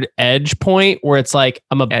weird edge point where it's like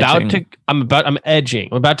I'm edging. I'm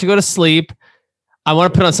about to go to sleep. I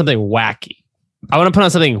want to put on something wacky. I want to put on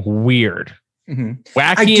something weird. Mm-hmm.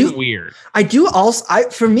 Wacky and weird. I do also,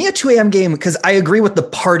 for me, a 2 a.m. game, because I agree with the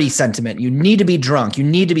party sentiment. You need to be drunk. You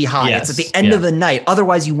need to be high. Yes, it's at the end of the night.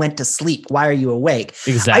 Otherwise, you went to sleep. Why are you awake?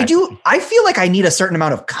 Exactly. I feel like I need a certain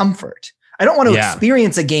amount of comfort. I don't want to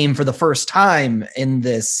experience a game for the first time in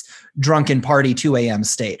this drunken party 2 a.m.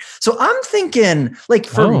 state. So I'm thinking, like,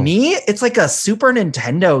 for me, it's like a Super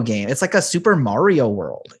Nintendo game. It's like a Super Mario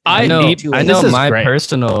World. I know my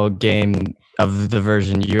personal game of the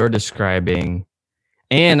version you're describing,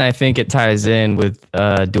 and I think it ties in with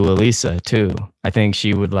Dua Lipa too. I think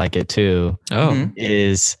she would like it too.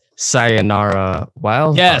 Is Sayonara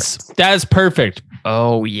Wild Yes, Hearts. that is perfect.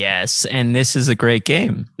 Oh yes, and this is a great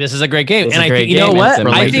game. This is a great game, It's and a I great think you know game. what? It's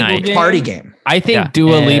a I late think night party game. I think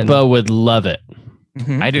Dua Lipa would love it.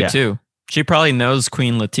 I do too. She probably knows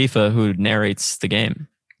Queen Latifah, who narrates the game.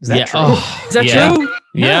 Is that true? Oh, is that true?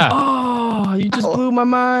 Yeah. Oh, you just blew my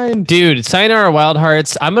mind, dude. Sayonara Wild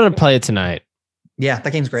Hearts. I'm gonna play it tonight. Yeah,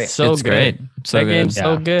 that game's great. So it's good. Great. So that good. game's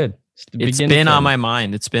so good. It's been on my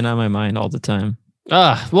mind. It's been on my mind all the time.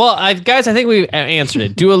 Well, guys, I think we answered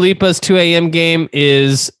it. Dua Lipa's 2 a.m. game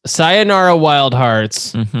is Sayonara Wild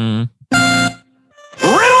Hearts. Mm-hmm.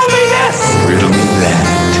 Riddle me this! Riddle me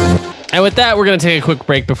that. And with that, we're going to take a quick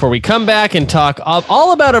break before we come back and talk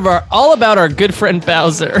all about our good friend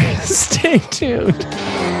Bowser. Stay tuned.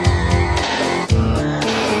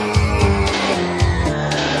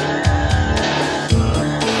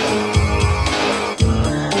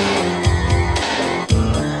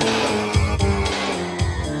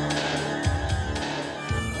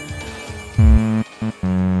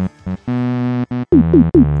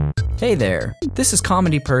 Hey there, this is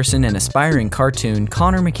comedy person and aspiring cartoon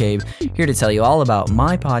Connor McCabe here to tell you all about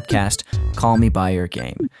my podcast, Call Me By Your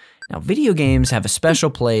Game. Now, video games have a special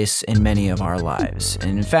place in many of our lives,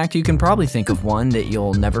 and in fact, you can probably think of one that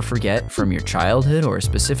you'll never forget from your childhood or a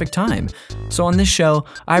specific time. So on this show,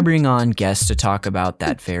 I bring on guests to talk about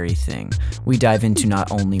that very thing. We dive into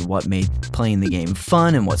not only what made playing the game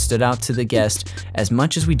fun and what stood out to the guest, as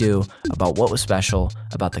much as we do about what was special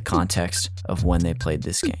about the context of when they played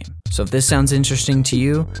this game. So if this sounds interesting to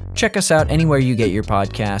you, check us out anywhere you get your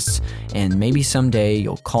podcasts, and maybe someday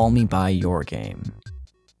you'll call me by your game.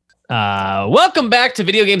 Welcome back to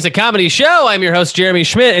Video Games, a Comedy Show. I'm your host, Jeremy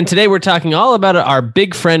Schmidt, and today we're talking all about our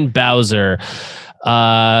big friend Bowser.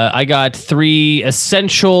 I got 3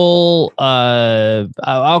 essential,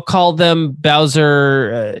 I'll call them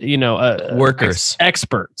Bowser, workers,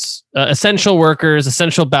 experts, essential workers,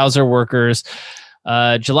 essential Bowser workers.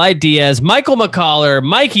 July Diaz, Michael McCollar,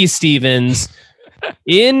 Mikey Stevens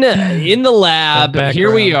in the lab.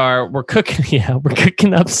 Here we are. We're cooking. Yeah, we're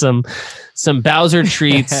cooking up some Bowser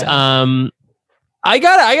treats. Here's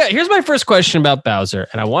my first question about Bowser,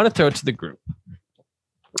 and I want to throw it to the group.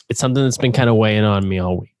 It's something that's been kind of weighing on me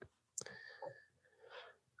all week.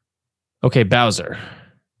 Okay, Bowser.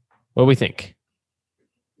 What do we think?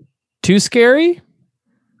 Too scary?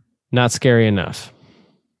 Not scary enough.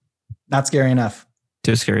 Not scary enough.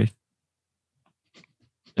 Too scary.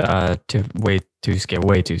 Way too scary.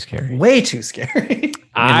 Way too scary. Way too scary.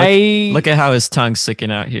 Look at how his tongue's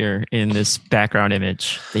sticking out here in this background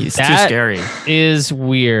image. He's too scary. Is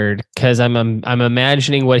weird because I'm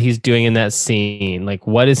imagining what he's doing in that scene. Like,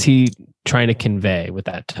 what is he trying to convey with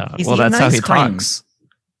that tongue? Well, that's how he talks.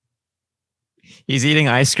 He's eating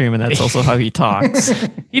ice cream, and that's also how he talks.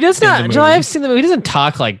 He does not. I've seen the movie. He doesn't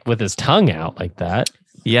talk like with his tongue out like that.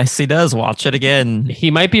 Yes, he does. Watch it again.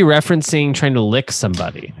 He might be referencing trying to lick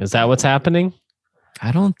somebody. Is that what's happening?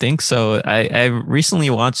 I don't think so. I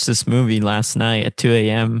recently watched this movie last night at 2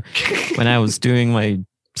 a.m. when I was doing my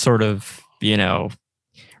sort of,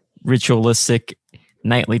 ritualistic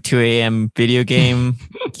nightly 2 a.m. video game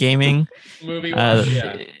gaming. Movie.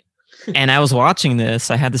 And I was watching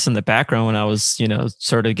this. I had this in the background when I was,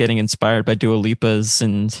 sort of getting inspired by Dua Lipa's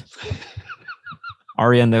and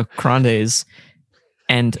Ariana Grande's.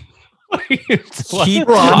 And what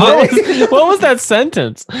was that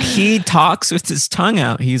sentence? He talks with his tongue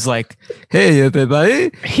out. He's like, "Hey,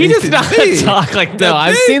 everybody." He does not talk like that. No,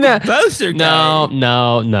 I've seen that.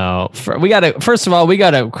 No. First of all, we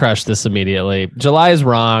gotta crush this immediately. July is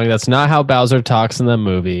wrong. That's not how Bowser talks in the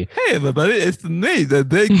movie. Hey, everybody, it's me, the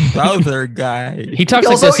big Bowser guy. He talks.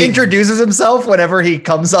 He also like this. Introduces himself whenever he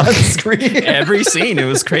comes on screen. Every scene, it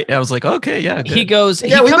was great. I was like, okay, yeah. Good. He goes.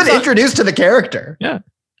 Yeah, we've been introduced to the character. Yeah.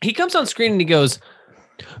 He comes on screen and he goes,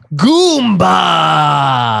 Goomba.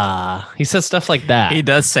 He says stuff like that. He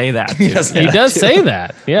does say that. He does say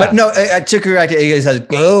that. Yeah. But no, Chikuraki, he says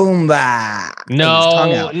Goomba.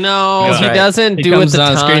 No, he doesn't do it with the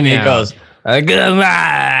tongue screen. He goes, Goomba.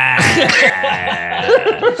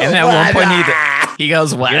 And at one point he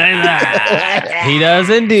goes, what? He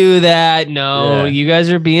doesn't do that. No, you guys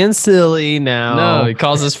are being silly now. No, he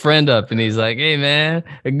calls his friend up and he's like, hey man,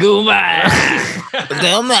 Goomba.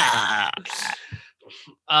 Goomba.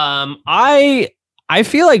 I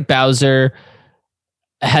feel like Bowser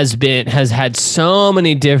has had so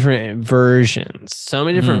many different versions, so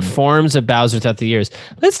many different forms of Bowser throughout the years.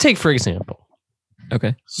 Let's take, for example,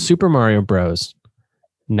 Super Mario Bros.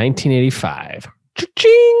 1985.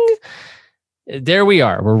 Cha-ching! There we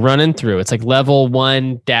are. We're running through. It's like level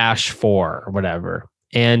 1-4 or whatever.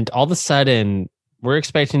 And all of a sudden, we're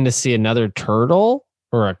expecting to see another turtle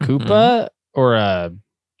or a Koopa or a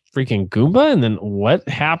freaking Goomba. And then what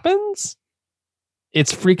happens?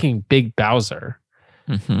 It's freaking Big Bowser.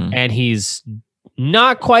 And he's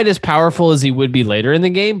not quite as powerful as he would be later in the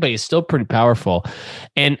game, but he's still pretty powerful.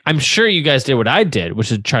 And I'm sure you guys did what I did,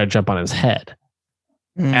 which is try to jump on his head.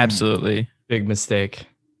 Absolutely. Big mistake.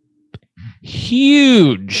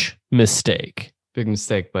 Huge mistake. Big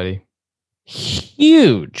mistake, buddy.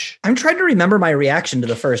 Huge. I'm trying to remember my reaction to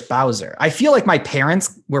the first Bowser. I feel like my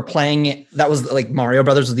parents were playing. That was like Mario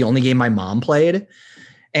Brothers was the only game my mom played.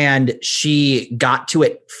 And she got to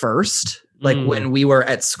it first. Like when we were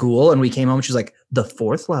at school and we came home, she was like, the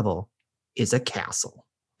 4th level is a castle.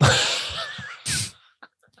 And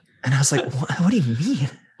I was like, what do you mean?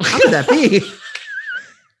 How could that be?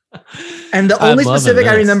 And the only specific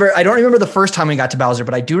I remember, I don't remember the first time we got to Bowser,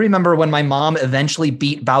 but I do remember when my mom eventually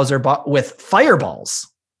beat Bowser with fireballs.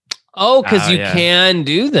 Oh, because you can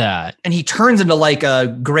do that. And he turns into like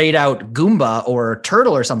a grayed out Goomba or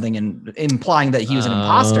turtle or something, and implying that he was an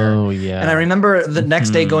imposter. Oh, yeah. And I remember the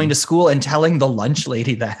next day going to school and telling the lunch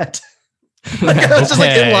lady that. Like, I was just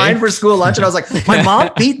like in line for school lunch, and I was like, my mom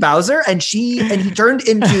beat Bowser, and he turned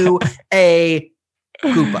into a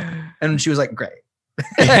Koopa, and she was like, great.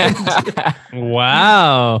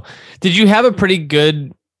 Wow. Did you have a pretty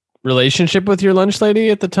good relationship with your lunch lady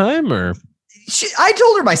at the time, or? I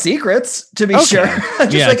told her my secrets, to be sure.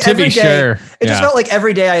 Just yeah, like to be sure. It just felt like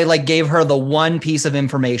every day I like gave her the one piece of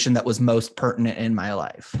information that was most pertinent in my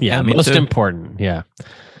life. Yeah, most important. Yeah.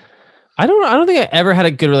 I don't think I ever had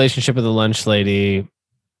a good relationship with a lunch lady.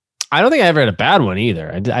 I don't think I ever had a bad one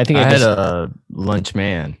either. I think I had a lunch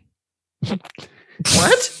man.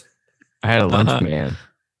 What? I had a lunch man.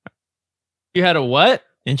 You had a what?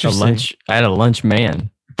 Interesting. I had a lunch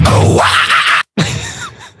man.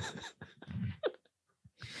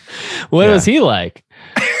 What was he like?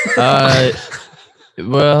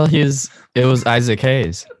 Well, it was Isaac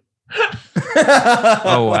Hayes.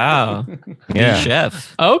 Oh wow. Yeah.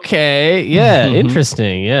 Chef. Okay. Yeah.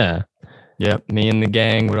 Interesting. Yeah. Yep. Me and the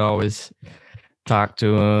gang would always talk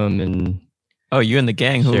to him and you and the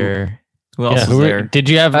gang. Who else was there? Did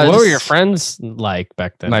you have what were your friends like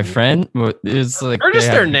back then? My friend is like, or just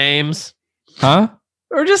their names. Huh?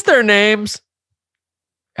 Or just their names.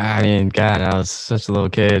 I mean, God, I was such a little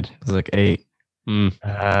kid. I was like 8.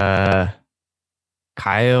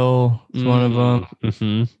 Kyle was one of them.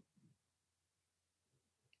 Mm-hmm.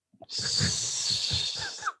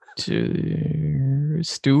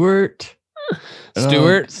 Stuart.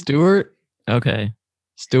 Okay.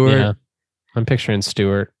 Stuart. Yeah. I'm picturing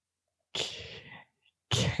Stuart.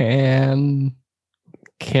 Candle.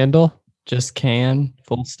 Just Can.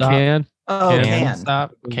 Full stop. Can. Oh, Can.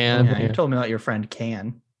 Stop. Can. Yeah, you told me about your friend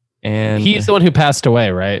Can. And he's the one who passed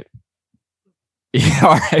away, right? Yeah,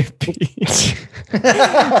 R.I.P.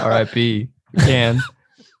 R.I.P. Can.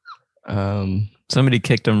 Somebody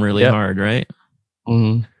kicked him really hard, right?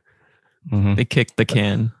 Mm-hmm. Mm-hmm. They kicked the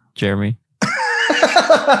can, Jeremy.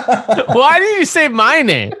 Why did you say my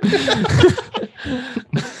name? To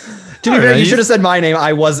be fair, you should have said my name.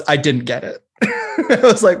 I didn't get it. I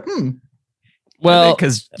was like, Well,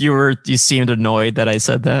 because you seemed annoyed that I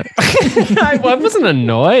said that. I wasn't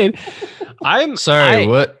annoyed. I'm sorry.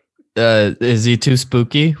 What is he too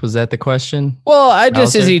spooky? Was that the question? Well,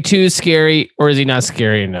 is he too scary or is he not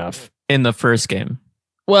scary enough in the first game?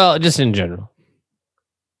 Well, just in general.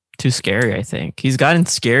 Too scary, I think. He's gotten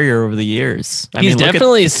scarier over the years. He's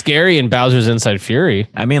definitely scary in Bowser's Inside Fury.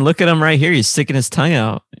 I mean, look at him right here. He's sticking his tongue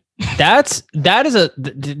out. That is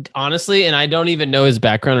honestly, and I don't even know his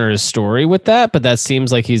background or his story with that, but that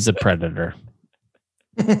seems like he's a predator.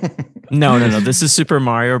 No. This is Super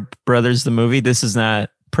Mario Brothers, the movie. This is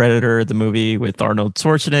not Predator, the movie with Arnold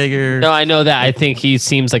Schwarzenegger. No, I know that. I think he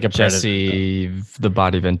seems like a predator. Jesse the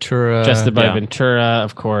Body Ventura. Just the Body Ventura,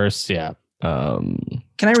 of course. Yeah.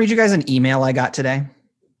 Can I read you guys an email I got today?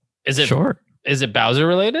 Is it sure? Is it Bowser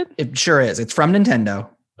related? It sure is. It's from Nintendo.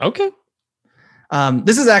 Okay.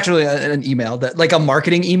 This is actually an email that, like, a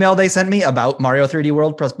marketing email they sent me about Mario 3D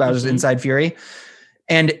World plus Bowser's Inside Fury,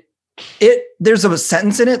 and there's a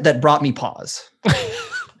sentence in it that brought me pause.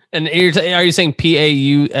 And are you saying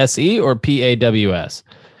PAUSE or PAWS?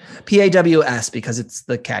 PAWS, because it's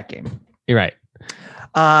the cat game. You're right.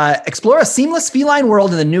 Explore a seamless feline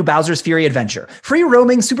world in the new Bowser's Fury adventure. Free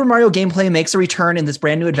roaming Super Mario gameplay makes a return in this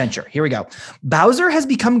brand new adventure. Here we go. Bowser has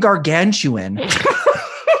become gargantuan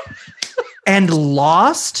and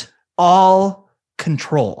lost all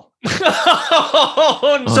control.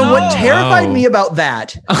 Oh, no. So what terrified me about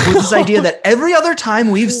that was this idea that every other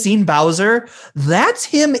time we've seen Bowser, that's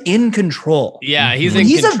him in control. Yeah, he's in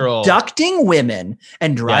control. He's abducting women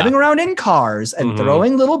and driving around in cars and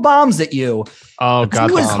throwing little bombs at you. Oh,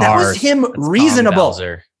 God. That was him reasonable.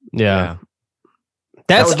 Yeah.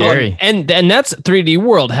 That's scary. And that's 3D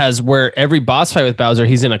World has where every boss fight with Bowser,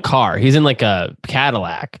 he's in a car. He's in like a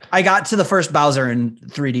Cadillac. I got to the first Bowser in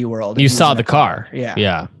 3D World. You saw the car. Yeah.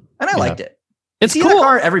 Yeah. And I liked it. It's cool. In a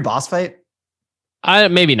car at every boss fight?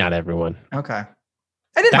 Maybe not everyone. Okay.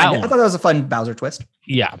 I didn't mind it. I thought that was a fun Bowser twist.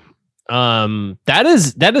 Yeah. That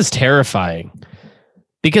is terrifying.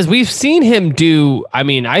 Because we've seen him do,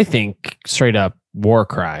 I think, straight up war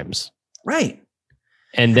crimes. Right.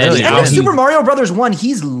 And then in Super Mario Brothers 1,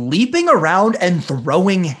 he's leaping around and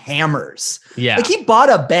throwing hammers. Yeah. Like, he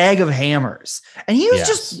bought a bag of hammers. And he was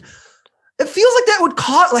just... It feels like that would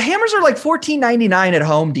cost... hammers are like $14.99 at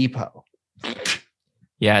Home Depot.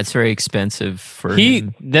 Yeah, it's very expensive for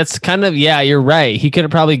him. That's kind of... Yeah, you're right. He could have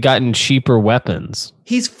probably gotten cheaper weapons.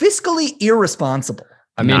 He's fiscally irresponsible.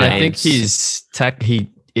 I mean, I think he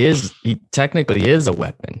technically is a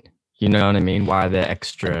weapon. You know what I mean? Why the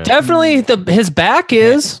extra? Definitely, his back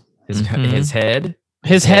is his head.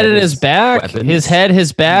 His head and his back. Weapons. His head,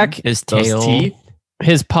 his back, His Those tail, teeth.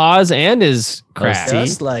 his paws, and his crack.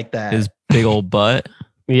 Just like that. his big old butt.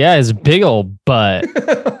 Yeah, his big old butt.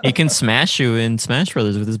 He can smash you in Smash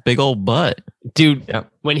Brothers with his big old butt. Dude, Yep.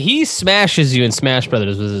 when he smashes you in Smash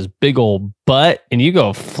Brothers with his big old butt and you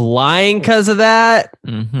go flying because of that,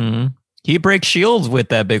 Mm-hmm. He breaks shields with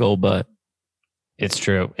that big old butt. it's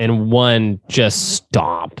true. And one just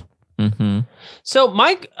stomp. Mm-hmm. So,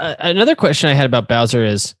 Mike, another question I had about Bowser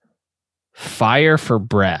is fire for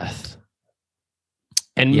breath.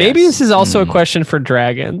 And maybe Yes. this is also a question for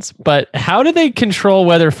dragons, but how do they control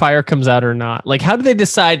whether fire comes out or not? Like, how do they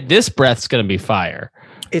decide this breath's going to be fire?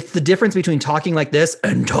 It's the difference between talking like this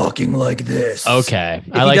and talking like this. Okay.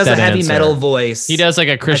 If he does a heavy metal voice. He does like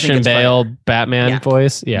a Christian it's Bale fire. Batman Yeah.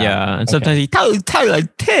 voice. Yeah. Yeah. And sometimes he talk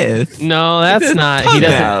like this. No, that's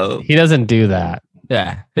not. He doesn't do that.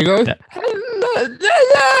 Yeah. They go. Yeah.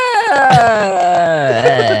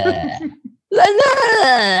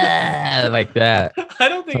 Like that. I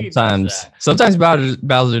don't think Sometimes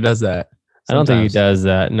Bowser does that. I don't think he does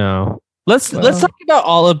that. No. Let's talk about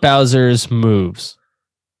all of Bowser's moves.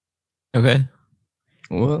 Okay.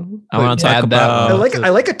 Well, I wanna talk add that about- one I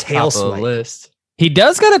like a to tail top of the swipe. list. He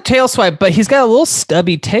does got a tail swipe, but he's got a little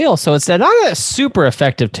stubby tail, so it's not a super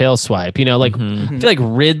effective tail swipe. You know, like Mhm. I feel like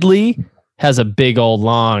Ridley has a big old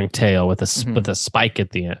long tail with a spike at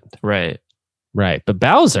the end. Right. Right, but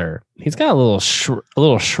Bowser, he's got a little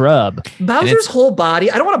shrub. Bowser's whole body,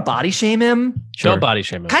 I don't want to body shame him. No body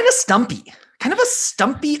shame. Kind of stumpy. Kind of a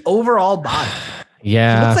stumpy overall body. He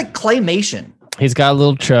Yeah, looks like claymation. he's got a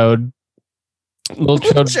little chode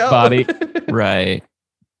Chode. body. Right.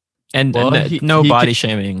 And Well, no he body can-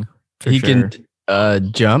 shaming. For He sure.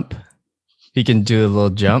 can jump. He can do a little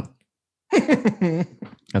jump.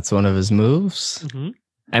 That's one of his moves.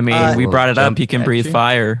 I mean, we brought it up. Jump He can at breathe you.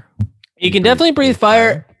 fire. He can definitely breathe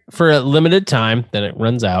fire for a limited time, then it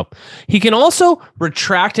runs out. He can also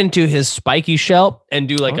retract into his spiky shell and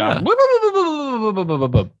do like Oh,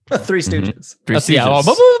 Three Stooges. Three yeah.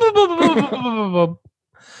 Stooges.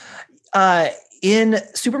 In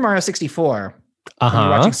Super Mario 64, when you're Uh-huh.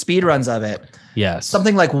 watching speed runs of it, Yes.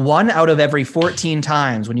 something like 1 out of every 14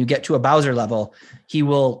 times when you get to a Bowser level, he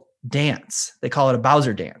will dance. They call it a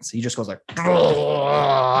Bowser dance. He just goes like that.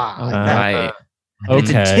 Right. It's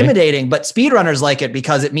Okay. intimidating, but speedrunners like it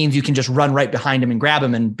because it means you can just run right behind him and grab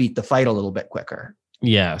him and beat the fight a little bit quicker.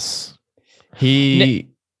 Yes. He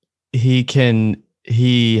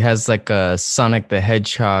has like a Sonic the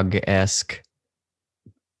Hedgehog-esque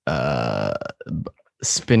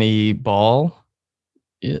spinny ball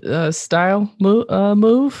style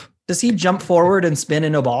move. Does he jump forward and spin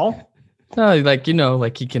in a ball? No, like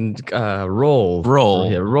he can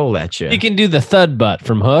roll at you. He can do the thud butt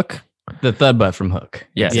from Hook. The thud butt from Hook.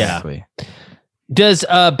 Yes. Yeah. Exactly. Does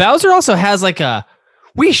Bowser also has like a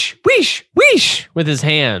whoosh, whoosh, whoosh with his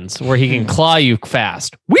hands where he can claw you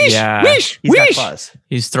fast? Whoosh, Yeah. whoosh, He's got whoosh. claws.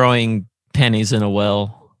 He's throwing pennies in a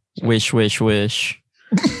well. Wish, wish, wish.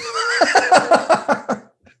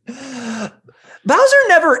 Bowser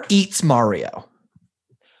never eats Mario.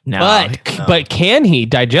 No. But can he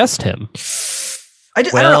digest him? I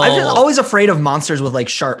don't know. I'm just Well- always afraid of monsters with like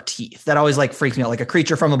sharp teeth. That always like freaks me out. Like a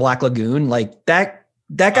creature from a Black Lagoon. Like that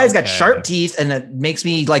guy's got Okay. sharp teeth, and it makes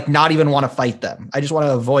me like not even want to fight them. I just want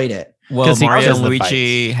to avoid it. Well, 'Cause he Mario does and the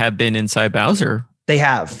Luigi have been inside Bowser. They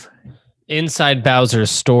have. Inside Bowser's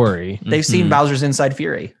story. They've seen Mhm. Bowser's Inside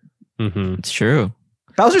Fury. Mm-hmm. It's true.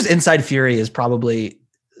 Bowser's Inside Fury is probably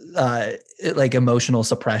like emotional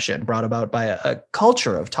suppression brought about by a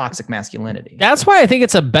culture of toxic masculinity. That's why I think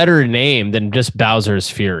it's a better name than just Bowser's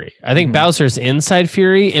Fury. I think Bowser's Inside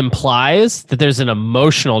Fury implies that there's an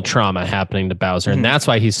emotional trauma happening to Bowser, and that's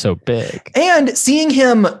why he's so big. And seeing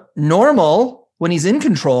him normal when he's in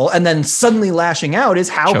control and then suddenly lashing out is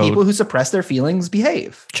how Chode. people who suppress their feelings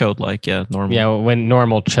behave. Chode like, yeah, normal. Yeah, when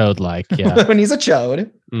normal chode like, yeah. When he's a chode.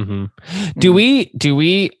 hmm Do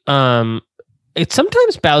we it's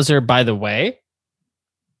sometimes Bowser, by the way,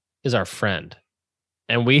 is our friend.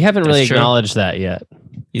 And we haven't really That's true. acknowledged that yet.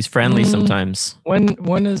 He's friendly sometimes.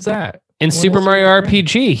 When is that? In Super is Mario your friend?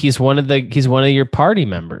 RPG, he's one of your party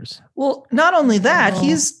members. Well, not only that,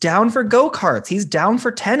 he's down for go-karts. He's down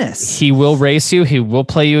for tennis. He will race you. He will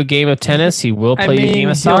play you a game of tennis. He will play you a game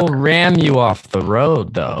of he'll soccer. ram you off the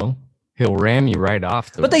road, though. He'll ram you right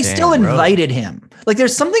off the But they damn still road. invited him. Like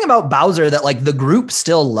there's something about Bowser that like the group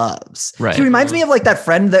still loves. Right. He reminds me of like that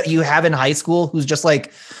friend that you have in high school who's just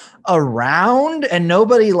like around and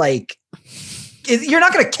nobody like you're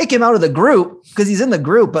not going to kick him out of the group because he's in the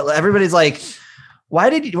group, but everybody's like, why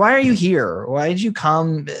are you here? Why did you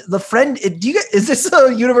come? The friend, is this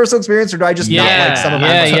a universal experience or do I just not like some of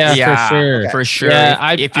my for sure. Okay. For sure.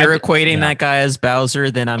 Yeah, if you're equating that guy as Bowser,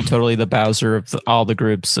 then I'm totally the Bowser of all the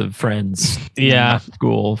groups of friends. Yeah.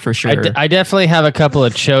 School, for sure. I definitely have a couple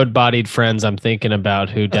of chode-bodied friends I'm thinking about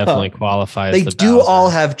who definitely qualify as They the do Bowser. all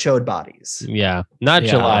have chode bodies. Yeah. Not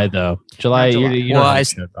July, though. July, you don't have a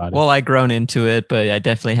chode body. Well, I grown into it, but I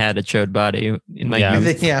definitely had a chode body in my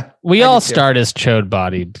youth. Yeah. We all start as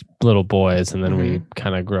chode-bodied little boys, and then we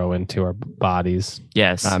kind of grow into our bodies.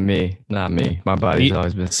 Yes. Not me. My body's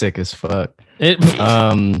always been sick as fuck. Does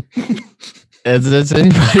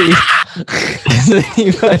anybody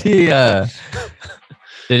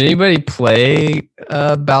did anybody play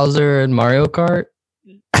Bowser and Mario Kart?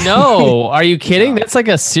 No, are you kidding? That's like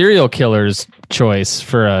a serial killer's choice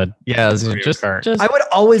for a just I would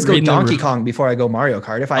always go Donkey Kong before I go Mario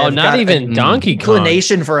Kart. If I not even Donkey Kong.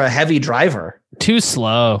 Inclination for a heavy driver. Too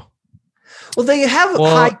slow. Well, they have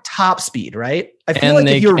high top speed, right? I feel like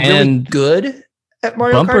if you're really good at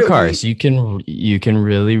Mario bumper Kart, cars, you can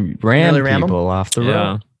really ram people off the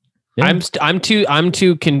road. Yeah. I'm too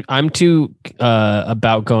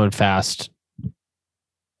about going fast.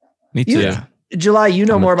 Me too. July, you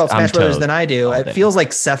know more about Smash Brothers than I do. It feels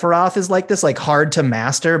like Sephiroth is like this, like hard to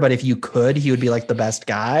master, but if you could, he would be like the best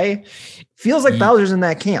guy. Feels like Bowser's in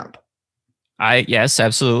that camp. Yes,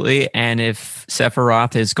 absolutely. And if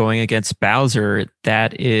Sephiroth is going against Bowser,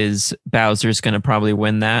 Bowser's going to probably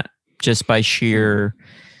win that just by sheer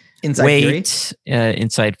weight,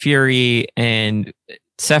 inside fury. And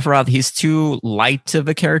Sephiroth, he's too light of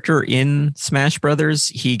a character in Smash Brothers.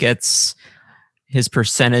 He gets his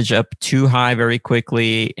percentage up too high very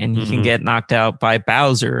quickly, and he can get knocked out by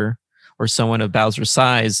Bowser or someone of Bowser's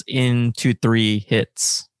size in 2-3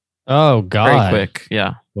 hits. Oh God. Very quick.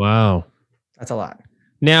 Yeah. Wow. That's a lot.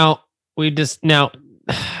 Now this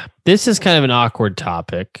is kind of an awkward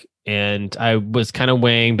topic, and I was kind of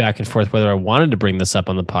weighing back and forth whether I wanted to bring this up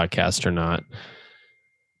on the podcast or not.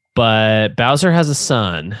 But Bowser has a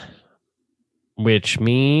son, which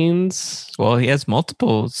means, well, he has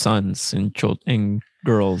multiple sons and children,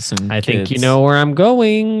 girls, and I kids. think you know where I'm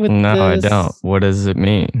going with this. No, I don't. What does it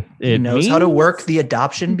mean? He knows how to work the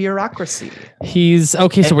adoption bureaucracy. He's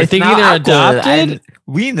okay. So we're thinking they're adopted.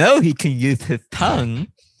 We know he can use his tongue.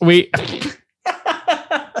 It's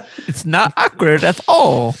not awkward at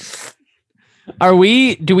all. Do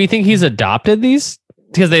we think he's adopted these?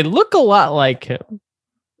 Because they look a lot like him.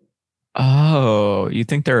 Oh, you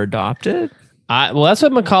think they're adopted? Well, that's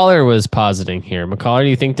what McCollar was positing here. McCollar, do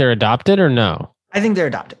you think they're adopted or no? I think they're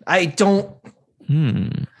adopted. I don't.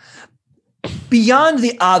 Beyond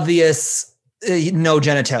the obvious, no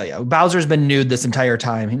genitalia. Bowser's been nude this entire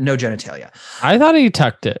time. No genitalia. I thought he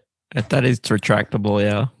tucked it. I thought it's retractable.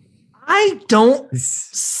 Yeah. I don't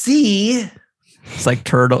see. It's like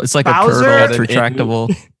turtle. It's like Bowser, a turtle. It's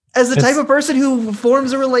retractable. As the type of person who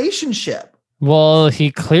forms a relationship. Well,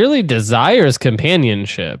 he clearly desires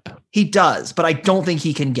companionship. He does, but I don't think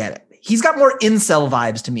he can get it. He's got more incel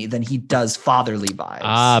vibes to me than he does fatherly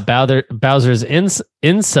vibes. Bowser's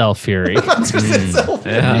incel fury. Incel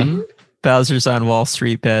fury. Yeah. Bowser's on Wall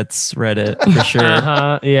Street Bets Reddit for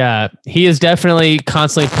sure. Yeah, he is definitely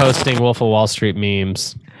constantly posting Wolf of Wall Street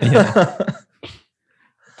memes. Yeah.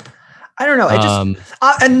 I don't know.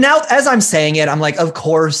 And now as I'm saying it, I'm like, of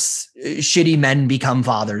course, shitty men become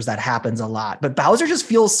fathers. That happens a lot. But Bowser just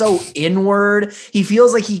feels so inward. He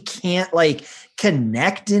feels like he can't like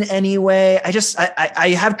connect in any way. I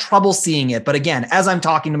have trouble seeing it. But again, as I'm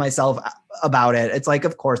talking to myself about it, it's like,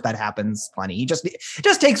 of course that happens plenty. It just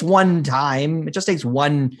takes one time. It just takes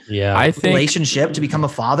one relationship to become a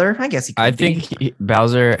father. I guess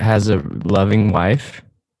Bowser has a loving wife.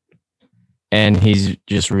 And he's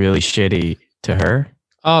just really shitty to her.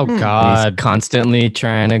 Oh, God. He's constantly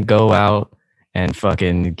trying to go out and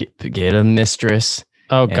fucking get a mistress.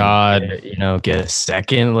 Oh, God. Get a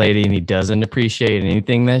second lady, and he doesn't appreciate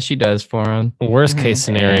anything that she does for him. Worst case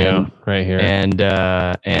scenario right here.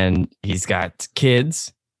 And he's got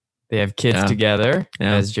kids. They have kids together,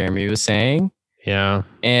 as Jeremy was saying. Yeah.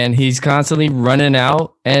 And he's constantly running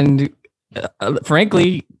out and,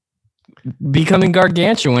 frankly, becoming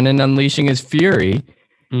gargantuan and unleashing his fury,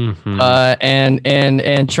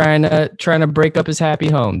 and trying to break up his happy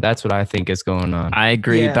home. That's what I think is going on. I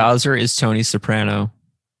agree. Yeah. Bowser is Tony Soprano.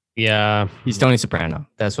 Yeah, he's Tony Soprano.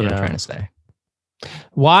 That's what I'm trying to say.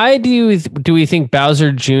 Why do we think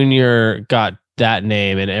Bowser Jr. got that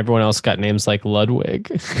name and everyone else got names like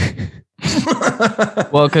Ludwig?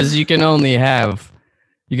 Well, because you can only have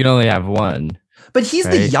one. But he's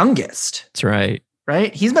the youngest. That's right.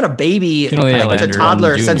 Right? He's been a baby, a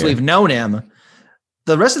toddler since we've known him.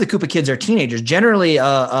 the rest of the Koopa kids are teenagers. Generally,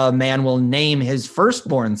 a man will name his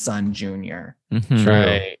firstborn son Junior. Mm-hmm.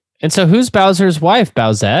 Right. And so who's Bowser's wife?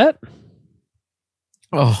 Bowsette?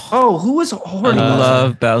 Oh, who was horny? I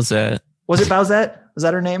love Bowsette. Was it Bowsette? Was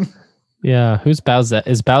that her name? Yeah. Who's Bowsette?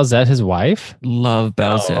 Is Bowsette his wife? Love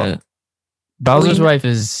Bowsette. Oh. Bowser's wife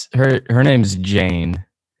is her name's Jane.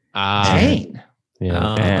 Jane.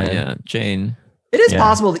 Yeah, Jane. It is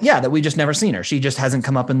possible that we just never seen her. She just hasn't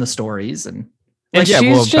come up in the stories and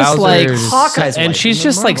she's just like Hawkeye's and wife she's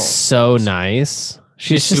just like so nice.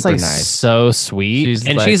 She's just like nice. So sweet. She's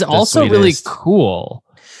she's also really cool.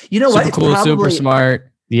 You know what? Super cool, super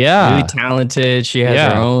smart. Yeah. Really talented. She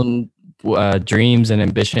has her own dreams and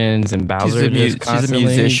ambitions, and Bowser she's a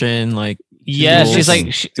musician. Like she's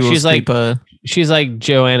like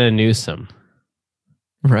Joanna Newsom.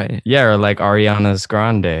 Right. Yeah, or like Ariana's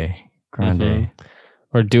Grande. Mm-hmm.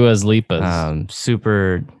 Or Dua's Lipa's.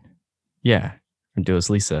 Or Dua's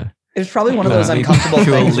Lisa. It's probably one of those uncomfortable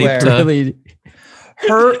things where really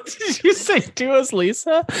Did you say Dua's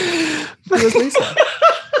Lisa? Dua's Lisa.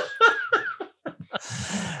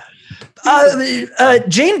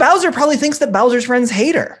 Jane Bowser probably thinks that Bowser's friends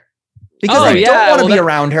hate her because they don't want to be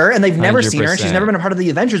around her, and they've never 100%. Seen her. She's never been a part of the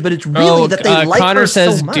adventures, but it's really that they like Connor her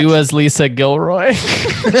says so much. Dua's Lisa Gilroy.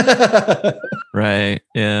 Right.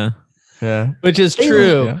 Yeah. Which is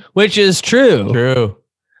true. Yeah. Which is true.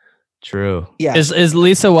 True. Yeah. Is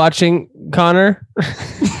Lisa watching, Connor?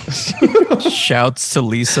 Shouts to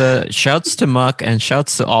Lisa. Shouts to Muck, and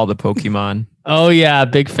shouts to all the Pokemon. Oh yeah,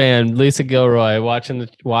 big fan. Lisa Gilroy watching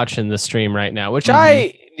the stream right now, which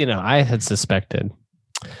I had suspected.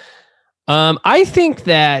 I think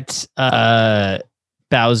that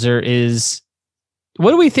Bowser is.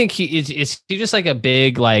 What do we think he is? Is he just like a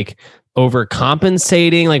big like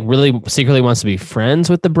overcompensating, like really secretly wants to be friends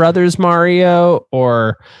with the brothers Mario,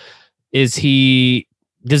 or does he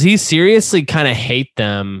seriously kind of hate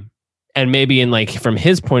them, and maybe in like from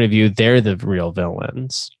his point of view they're the real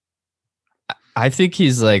villains? I think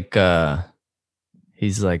he's like Ice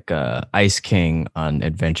King on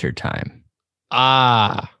Adventure Time.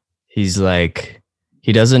 He's like,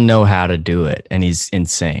 he doesn't know how to do it, and he's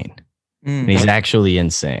insane. And he's actually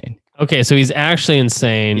insane. Okay, so he's actually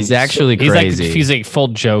insane. He's actually crazy. He's like full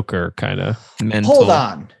Joker kind of. Hold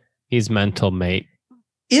on. He's mental, mate.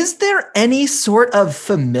 Is there any sort of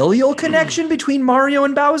familial connection between Mario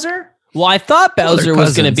and Bowser? Well, I thought Bowser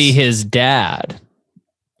was going to be his dad.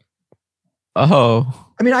 Oh.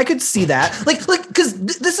 I mean, I could see that. Like, because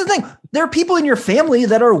this is the thing. There are people in your family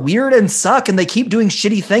that are weird and suck, and they keep doing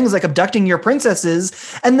shitty things like abducting your princesses,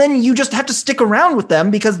 and then you just have to stick around with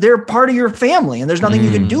them because they're part of your family, and there's nothing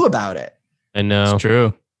you can do about it. I know. It's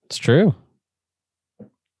true. It's true.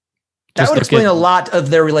 That would explain a lot of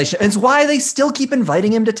their relationship. It's why they still keep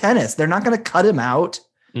inviting him to tennis. They're not going to cut him out.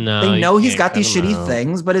 No, they know he's got these shitty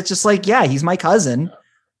things, but it's just like, yeah, he's my cousin.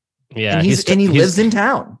 Yeah, and he lives in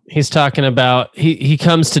town. He's talking about he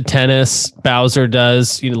comes to tennis. Bowser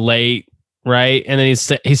does late, right? And then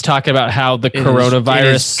he's talking about how the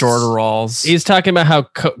coronavirus Jordarals. He's talking about how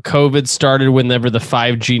COVID started whenever the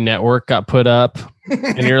 5G network got put up,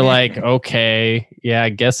 and you're like, okay, yeah, I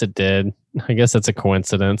guess it did. I guess that's a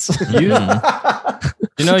coincidence. You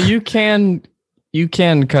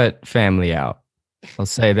can cut family out. I'll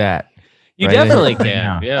say that. You definitely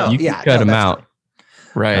can. Yeah, you can cut them out.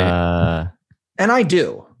 Right. And I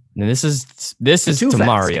do. And this is to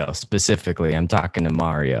Mario specifically. I'm talking to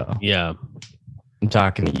Mario. Yeah. I'm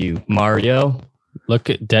talking to you, Mario. Look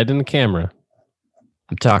at dead in the camera.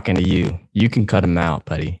 I'm talking to you. You can cut him out,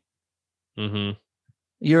 buddy. Mm-hmm.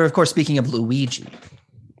 You're of course speaking of Luigi.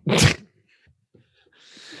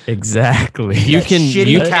 Exactly. You can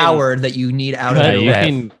shitty coward that you need out of your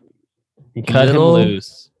life. You cut him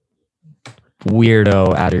loose.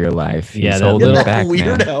 Weirdo out of your life. Yeah, he's holding that back,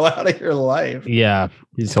 weirdo out of your life. Yeah,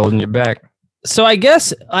 he's holding you back. So I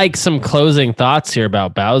guess like some closing thoughts here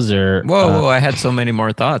about Bowser. Whoa! I had so many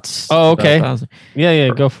more thoughts. Oh, okay. Yeah,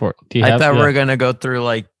 go for it. I thought we were gonna go through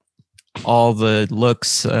like all the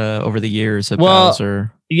looks over the years of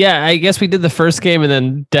Bowser. Yeah, I guess we did the first game and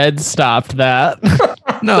then Dead stopped that.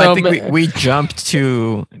 No, I think we jumped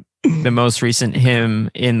to the most recent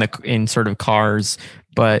him in sort of Cars.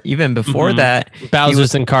 But even before that,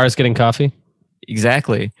 Bowser's in Cars getting coffee.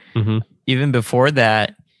 Exactly. Mm-hmm. Even before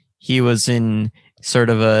that, he was in sort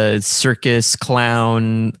of a circus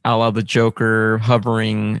clown, a la the Joker,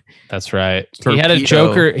 hovering. That's right.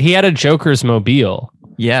 Torpedo. He had a Joker's mobile.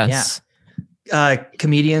 Yes. Yeah.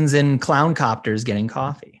 Comedians in clown copters getting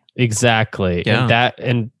coffee. Exactly. Yeah.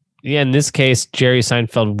 In this case, Jerry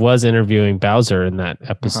Seinfeld was interviewing Bowser in that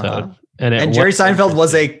episode. And Jerry Seinfeld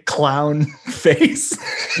was a clown face.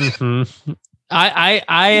 Mm-hmm.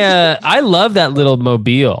 I love that little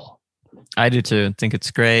mobile. I do too. I think it's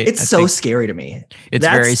great. It's so scary to me. It's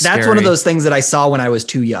very scary. That's one of those things that I saw when I was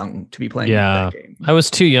too young to be playing that game. I was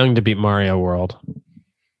too young to beat Mario World.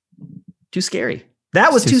 Too scary.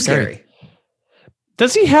 That was too scary.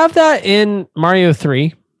 Does he have that in Mario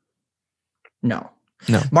 3? No.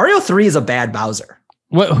 Mario 3 is a bad Bowser.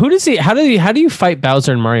 What? Who does he? How do you fight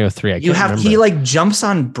Bowser in Mario 3? He like jumps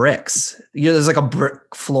on bricks. There's like a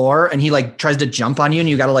brick floor, and he like tries to jump on you, and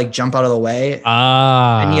you got to like jump out of the way.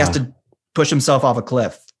 And he has to push himself off a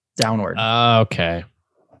cliff downward. Okay.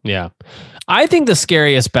 Yeah. I think the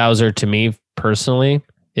scariest Bowser to me personally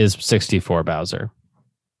is 64 Bowser.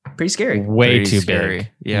 Pretty scary. Way too big.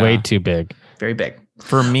 Yeah. Way too big. Very big.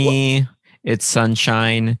 For me, it's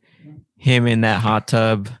Sunshine. Him in that hot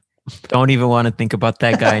tub. Don't even want to think about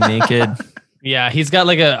that guy naked. Yeah, he's got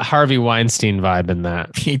like a Harvey Weinstein vibe in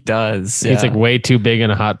that. He does. He's like way too big in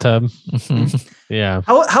a hot tub. Yeah.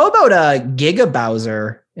 How about Giga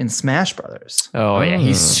Bowser in Smash Brothers? Oh yeah,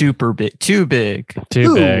 he's super big. Too big.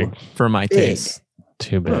 Too big for my taste.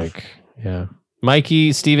 Too big. Yeah.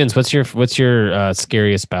 Mikey Stevens, what's your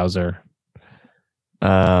scariest Bowser?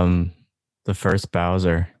 The first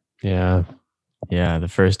Bowser. Yeah. Yeah, the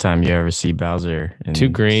first time you ever see Bowser. Too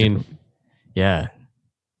green. Yeah.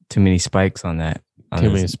 Too many spikes on that. Too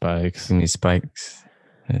many spikes. Least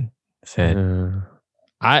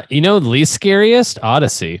scariest?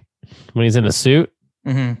 Odyssey. When he's in a suit.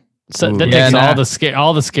 Mm-hmm. So that takes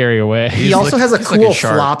all the scary away. He also has a cool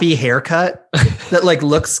floppy haircut that like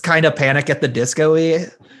looks kind of Panic at the Disco-y.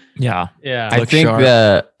 Yeah. I think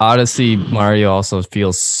the Odyssey Mario also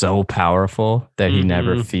feels so powerful that he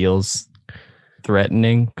never feels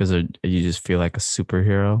threatening because you just feel like a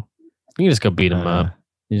superhero. You can just go beat him up.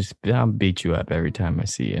 I'll beat you up every time I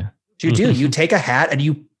see you. You take a hat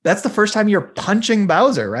and that's the first time you're punching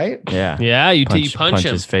Bowser, right? Yeah. Yeah, you punch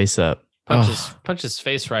him. His face up. Punch his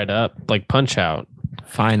face right up. Like Punch Out.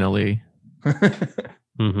 Finally.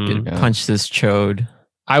 Punch this chode.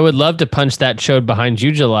 I would love to punch that chode behind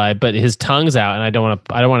you, July, but his tongue's out, and I don't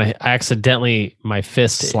want to accidentally my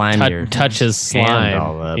fist touch his slime.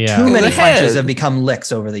 All up. Yeah. Too many punches have become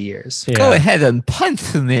licks over the years. Yeah. Go ahead and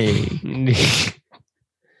punch me.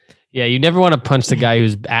 Yeah, you never want to punch the guy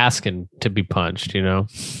who's asking to be punched.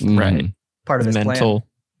 Right? Part of his mental. Plan.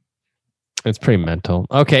 It's pretty mental.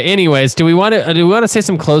 Okay. Anyways, do we want to say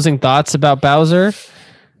some closing thoughts about Bowser?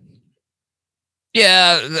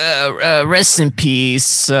 Yeah, rest in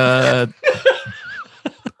peace. We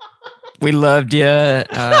loved you.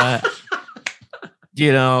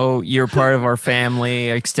 You're part of our family,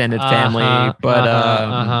 extended family,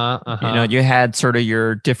 but you had sort of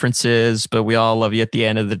your differences, but we all love you at the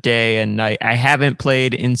end of the day. And I haven't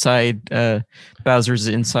played Bowser's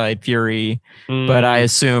Inside Fury, but I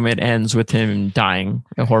assume it ends with him dying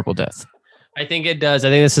a horrible death. I think it does. I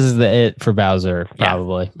think this is it for Bowser,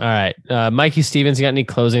 probably. Yeah. All right. Mikey Stevens, you got any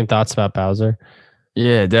closing thoughts about Bowser?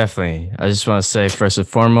 Yeah, definitely. I just want to say, first and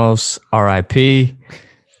foremost, R.I.P.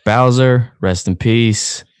 Bowser, rest in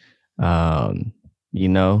peace. You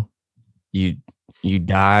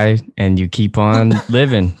die and you keep on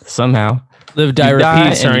living somehow. Live, die,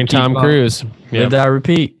 repeat, starring Tom Cruise. Live, die,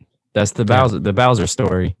 repeat. That's the Bowser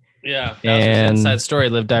story. Yeah, and inside story.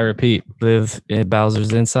 Live, die, repeat. Live in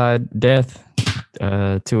Bowser's Inside Death.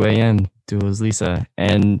 2 a.m. Duels Lisa,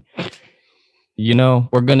 and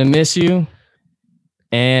we're gonna miss you,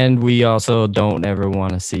 and we also don't ever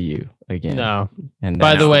want to see you again. No. And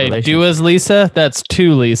by the way, Duels Lisa. That's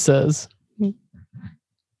 2 Lisas.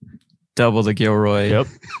 Double the Gilroy. Yep.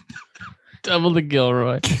 Double the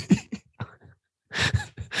Gilroy.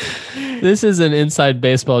 This is an inside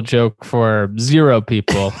baseball joke for 0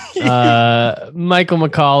 people. Michael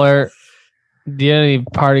McCollar, do you have any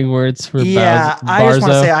parting words for Barzo? I just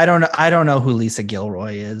want to say I don't know who Lisa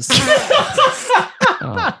Gilroy is.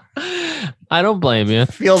 I don't blame you.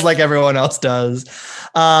 Feels like everyone else does.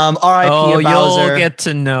 R.I.P. Oh, Bowser. You'll get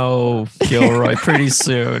to know Gilroy pretty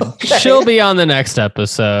soon. Okay. She'll be on the next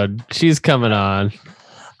episode. She's coming on.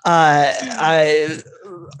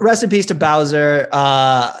 Rest in peace to Bowser.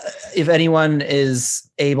 If anyone is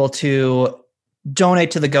able to donate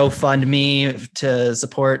to the GoFundMe to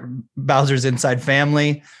support Bowser's Inside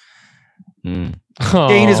Family, Jane,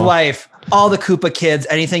 his wife, all the Koopa kids,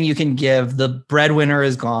 anything you can give. The breadwinner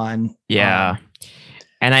is gone. Yeah.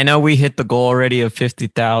 And I know we hit the goal already of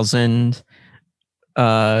 50,000,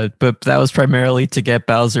 but that was primarily to get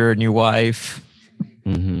Bowser a new wife.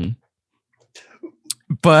 Mm-hmm.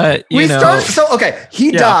 But he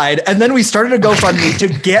died, and then we started a GoFundMe to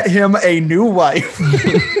get him a new wife.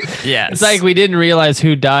 Yeah, it's like we didn't realize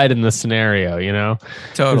who died in the scenario, you know?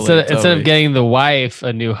 Totally. Instead of getting the wife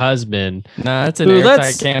a new husband. No, it's an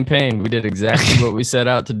airtight campaign. We did exactly what we set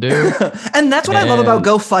out to do. And that's what I love about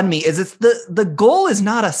GoFundMe is it's the goal is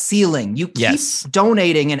not a ceiling. You keep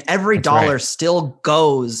donating and every dollar still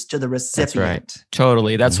goes to the recipient. That's right.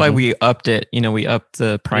 Totally. That's why we upped it. You know, we upped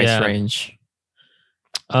the price range.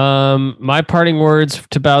 My parting words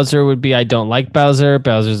to Bowser would be I don't like Bowser.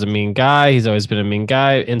 Bowser's a mean guy. He's always been a mean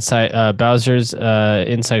guy. Inside Bowser's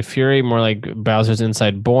inside Fury, more like Bowser's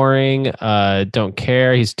inside boring. Don't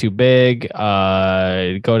care. He's too big.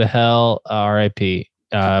 Go to hell. R.I.P.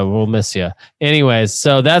 We'll miss you. Anyways,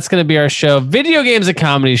 so that's going to be our show. Video Games, a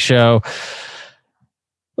comedy show.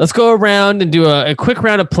 Let's go around and do a quick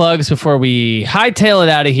round of plugs before we hightail it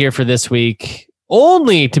out of here for this week.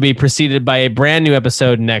 Only to be preceded by a brand new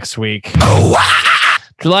episode next week.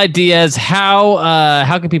 July Diaz, how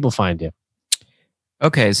can people find you?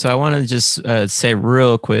 Okay, so I want to just say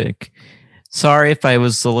real quick, sorry if I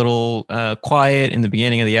was a little quiet in the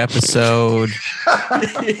beginning of the episode.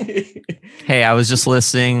 Hey, I was just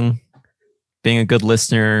listening, being a good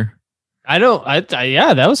listener.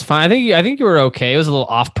 Yeah, that was fine. I think you were okay. It was a little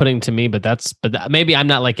off-putting to me, but maybe I'm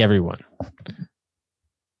not like everyone.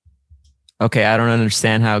 Okay, I don't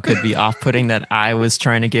understand how it could be off-putting that I was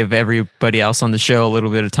trying to give everybody else on the show a little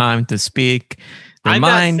bit of time to speak their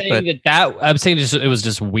mind. Not saying I'm saying it was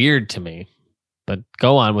just weird to me. But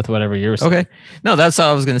go on with whatever you're saying. Okay. No, that's all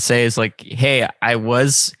I was going to say is like, hey, I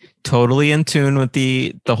was totally in tune with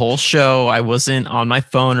the whole show. I wasn't on my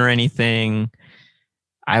phone or anything.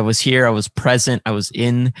 I was here. I was present. I was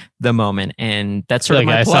in the moment. And that's sort of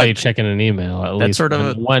my plug. I saw you checking an email. At least sort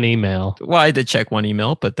of one email. Well, I did check one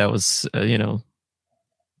email, but that was,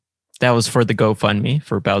 that was for the GoFundMe,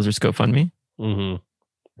 for Bowser's GoFundMe. Mm-hmm.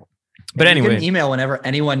 But anyway. You can email whenever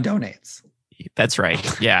anyone donates. That's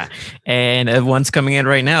right. Yeah. And one's coming in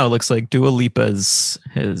right now. It looks like Dua Lipa's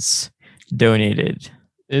has donated.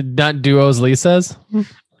 Not Duo's Lisa's?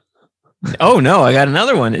 Oh, no. I got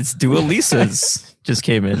another one. It's Dua Lisa's. Just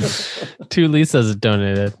came in. 2 Lisas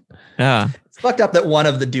donated. Yeah. It's fucked up that one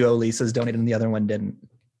of the Duo Lisas donated and the other one didn't.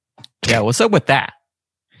 Yeah, what's up with that?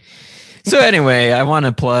 So anyway, I want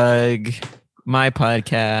to plug my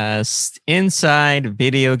podcast, Inside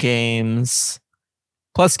Video Games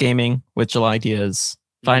Plus Gaming with July Diaz.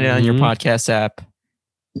 Find it on your podcast app.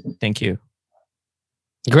 Thank you.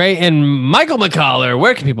 Great. And Michael McCollar,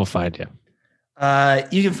 where can people find you?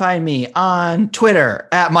 You can find me on Twitter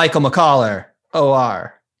at Michael McCollar.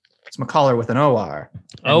 OR. It's McCollar with an OR.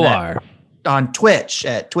 OR. On Twitch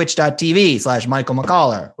at twitch.tv/Michael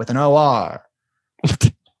McCollar with an OR.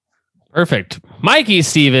 Perfect. Mikey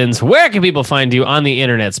Stevens, where can people find you on the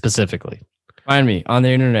internet specifically? Find me on the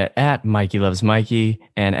internet at Mikey Loves Mikey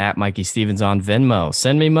and at Mikey Stevens on Venmo.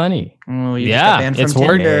 Send me money. Oh, it's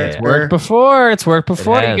worked. It's worked before.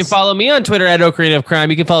 You can follow me on Twitter at Ocarina of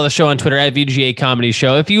Crime. You can follow the show on Twitter at VGA Comedy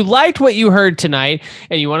Show. If you liked what you heard tonight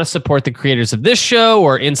and you want to support the creators of this show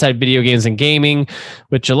or Inside Video Games and Gaming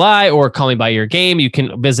with July or Call Me By Your Game, you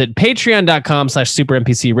can visit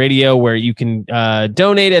patreon.com/SuperNPCRadio where you can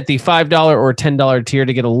donate at the $5 or $10 tier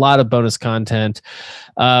to get a lot of bonus content.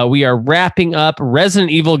 We are wrapping up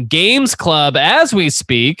Resident Evil Games Club as we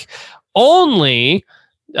speak, only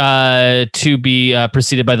to be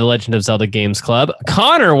preceded by the Legend of Zelda Games Club.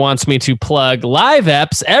 Connor wants me to plug live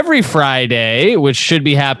eps every Friday, which should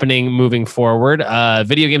be happening moving forward.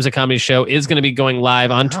 Video Games, a Comedy Show is going to be going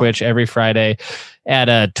live on Twitch every Friday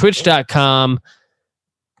at twitch.com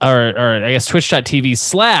or I guess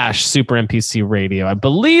twitch.tv/SuperNPCRadio. I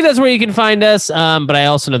believe that's where you can find us. But I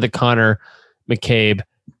also know that Connor McCabe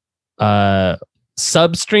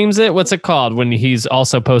substreams it. What's it called when he's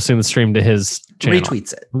also posting the stream to his channel?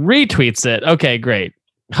 Retweets it. Okay, great.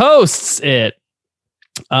 Hosts it.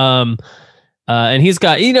 And he's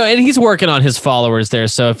got, and he's working on his followers there.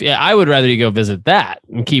 So I would rather you go visit that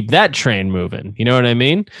and keep that train moving. You know what I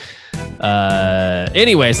mean?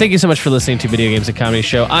 Anyways, thank you so much for listening to Video Games, a Comedy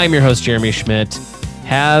Show. I'm your host, Jeremy Schmidt.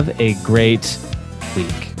 Have a great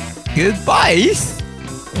week. Goodbye.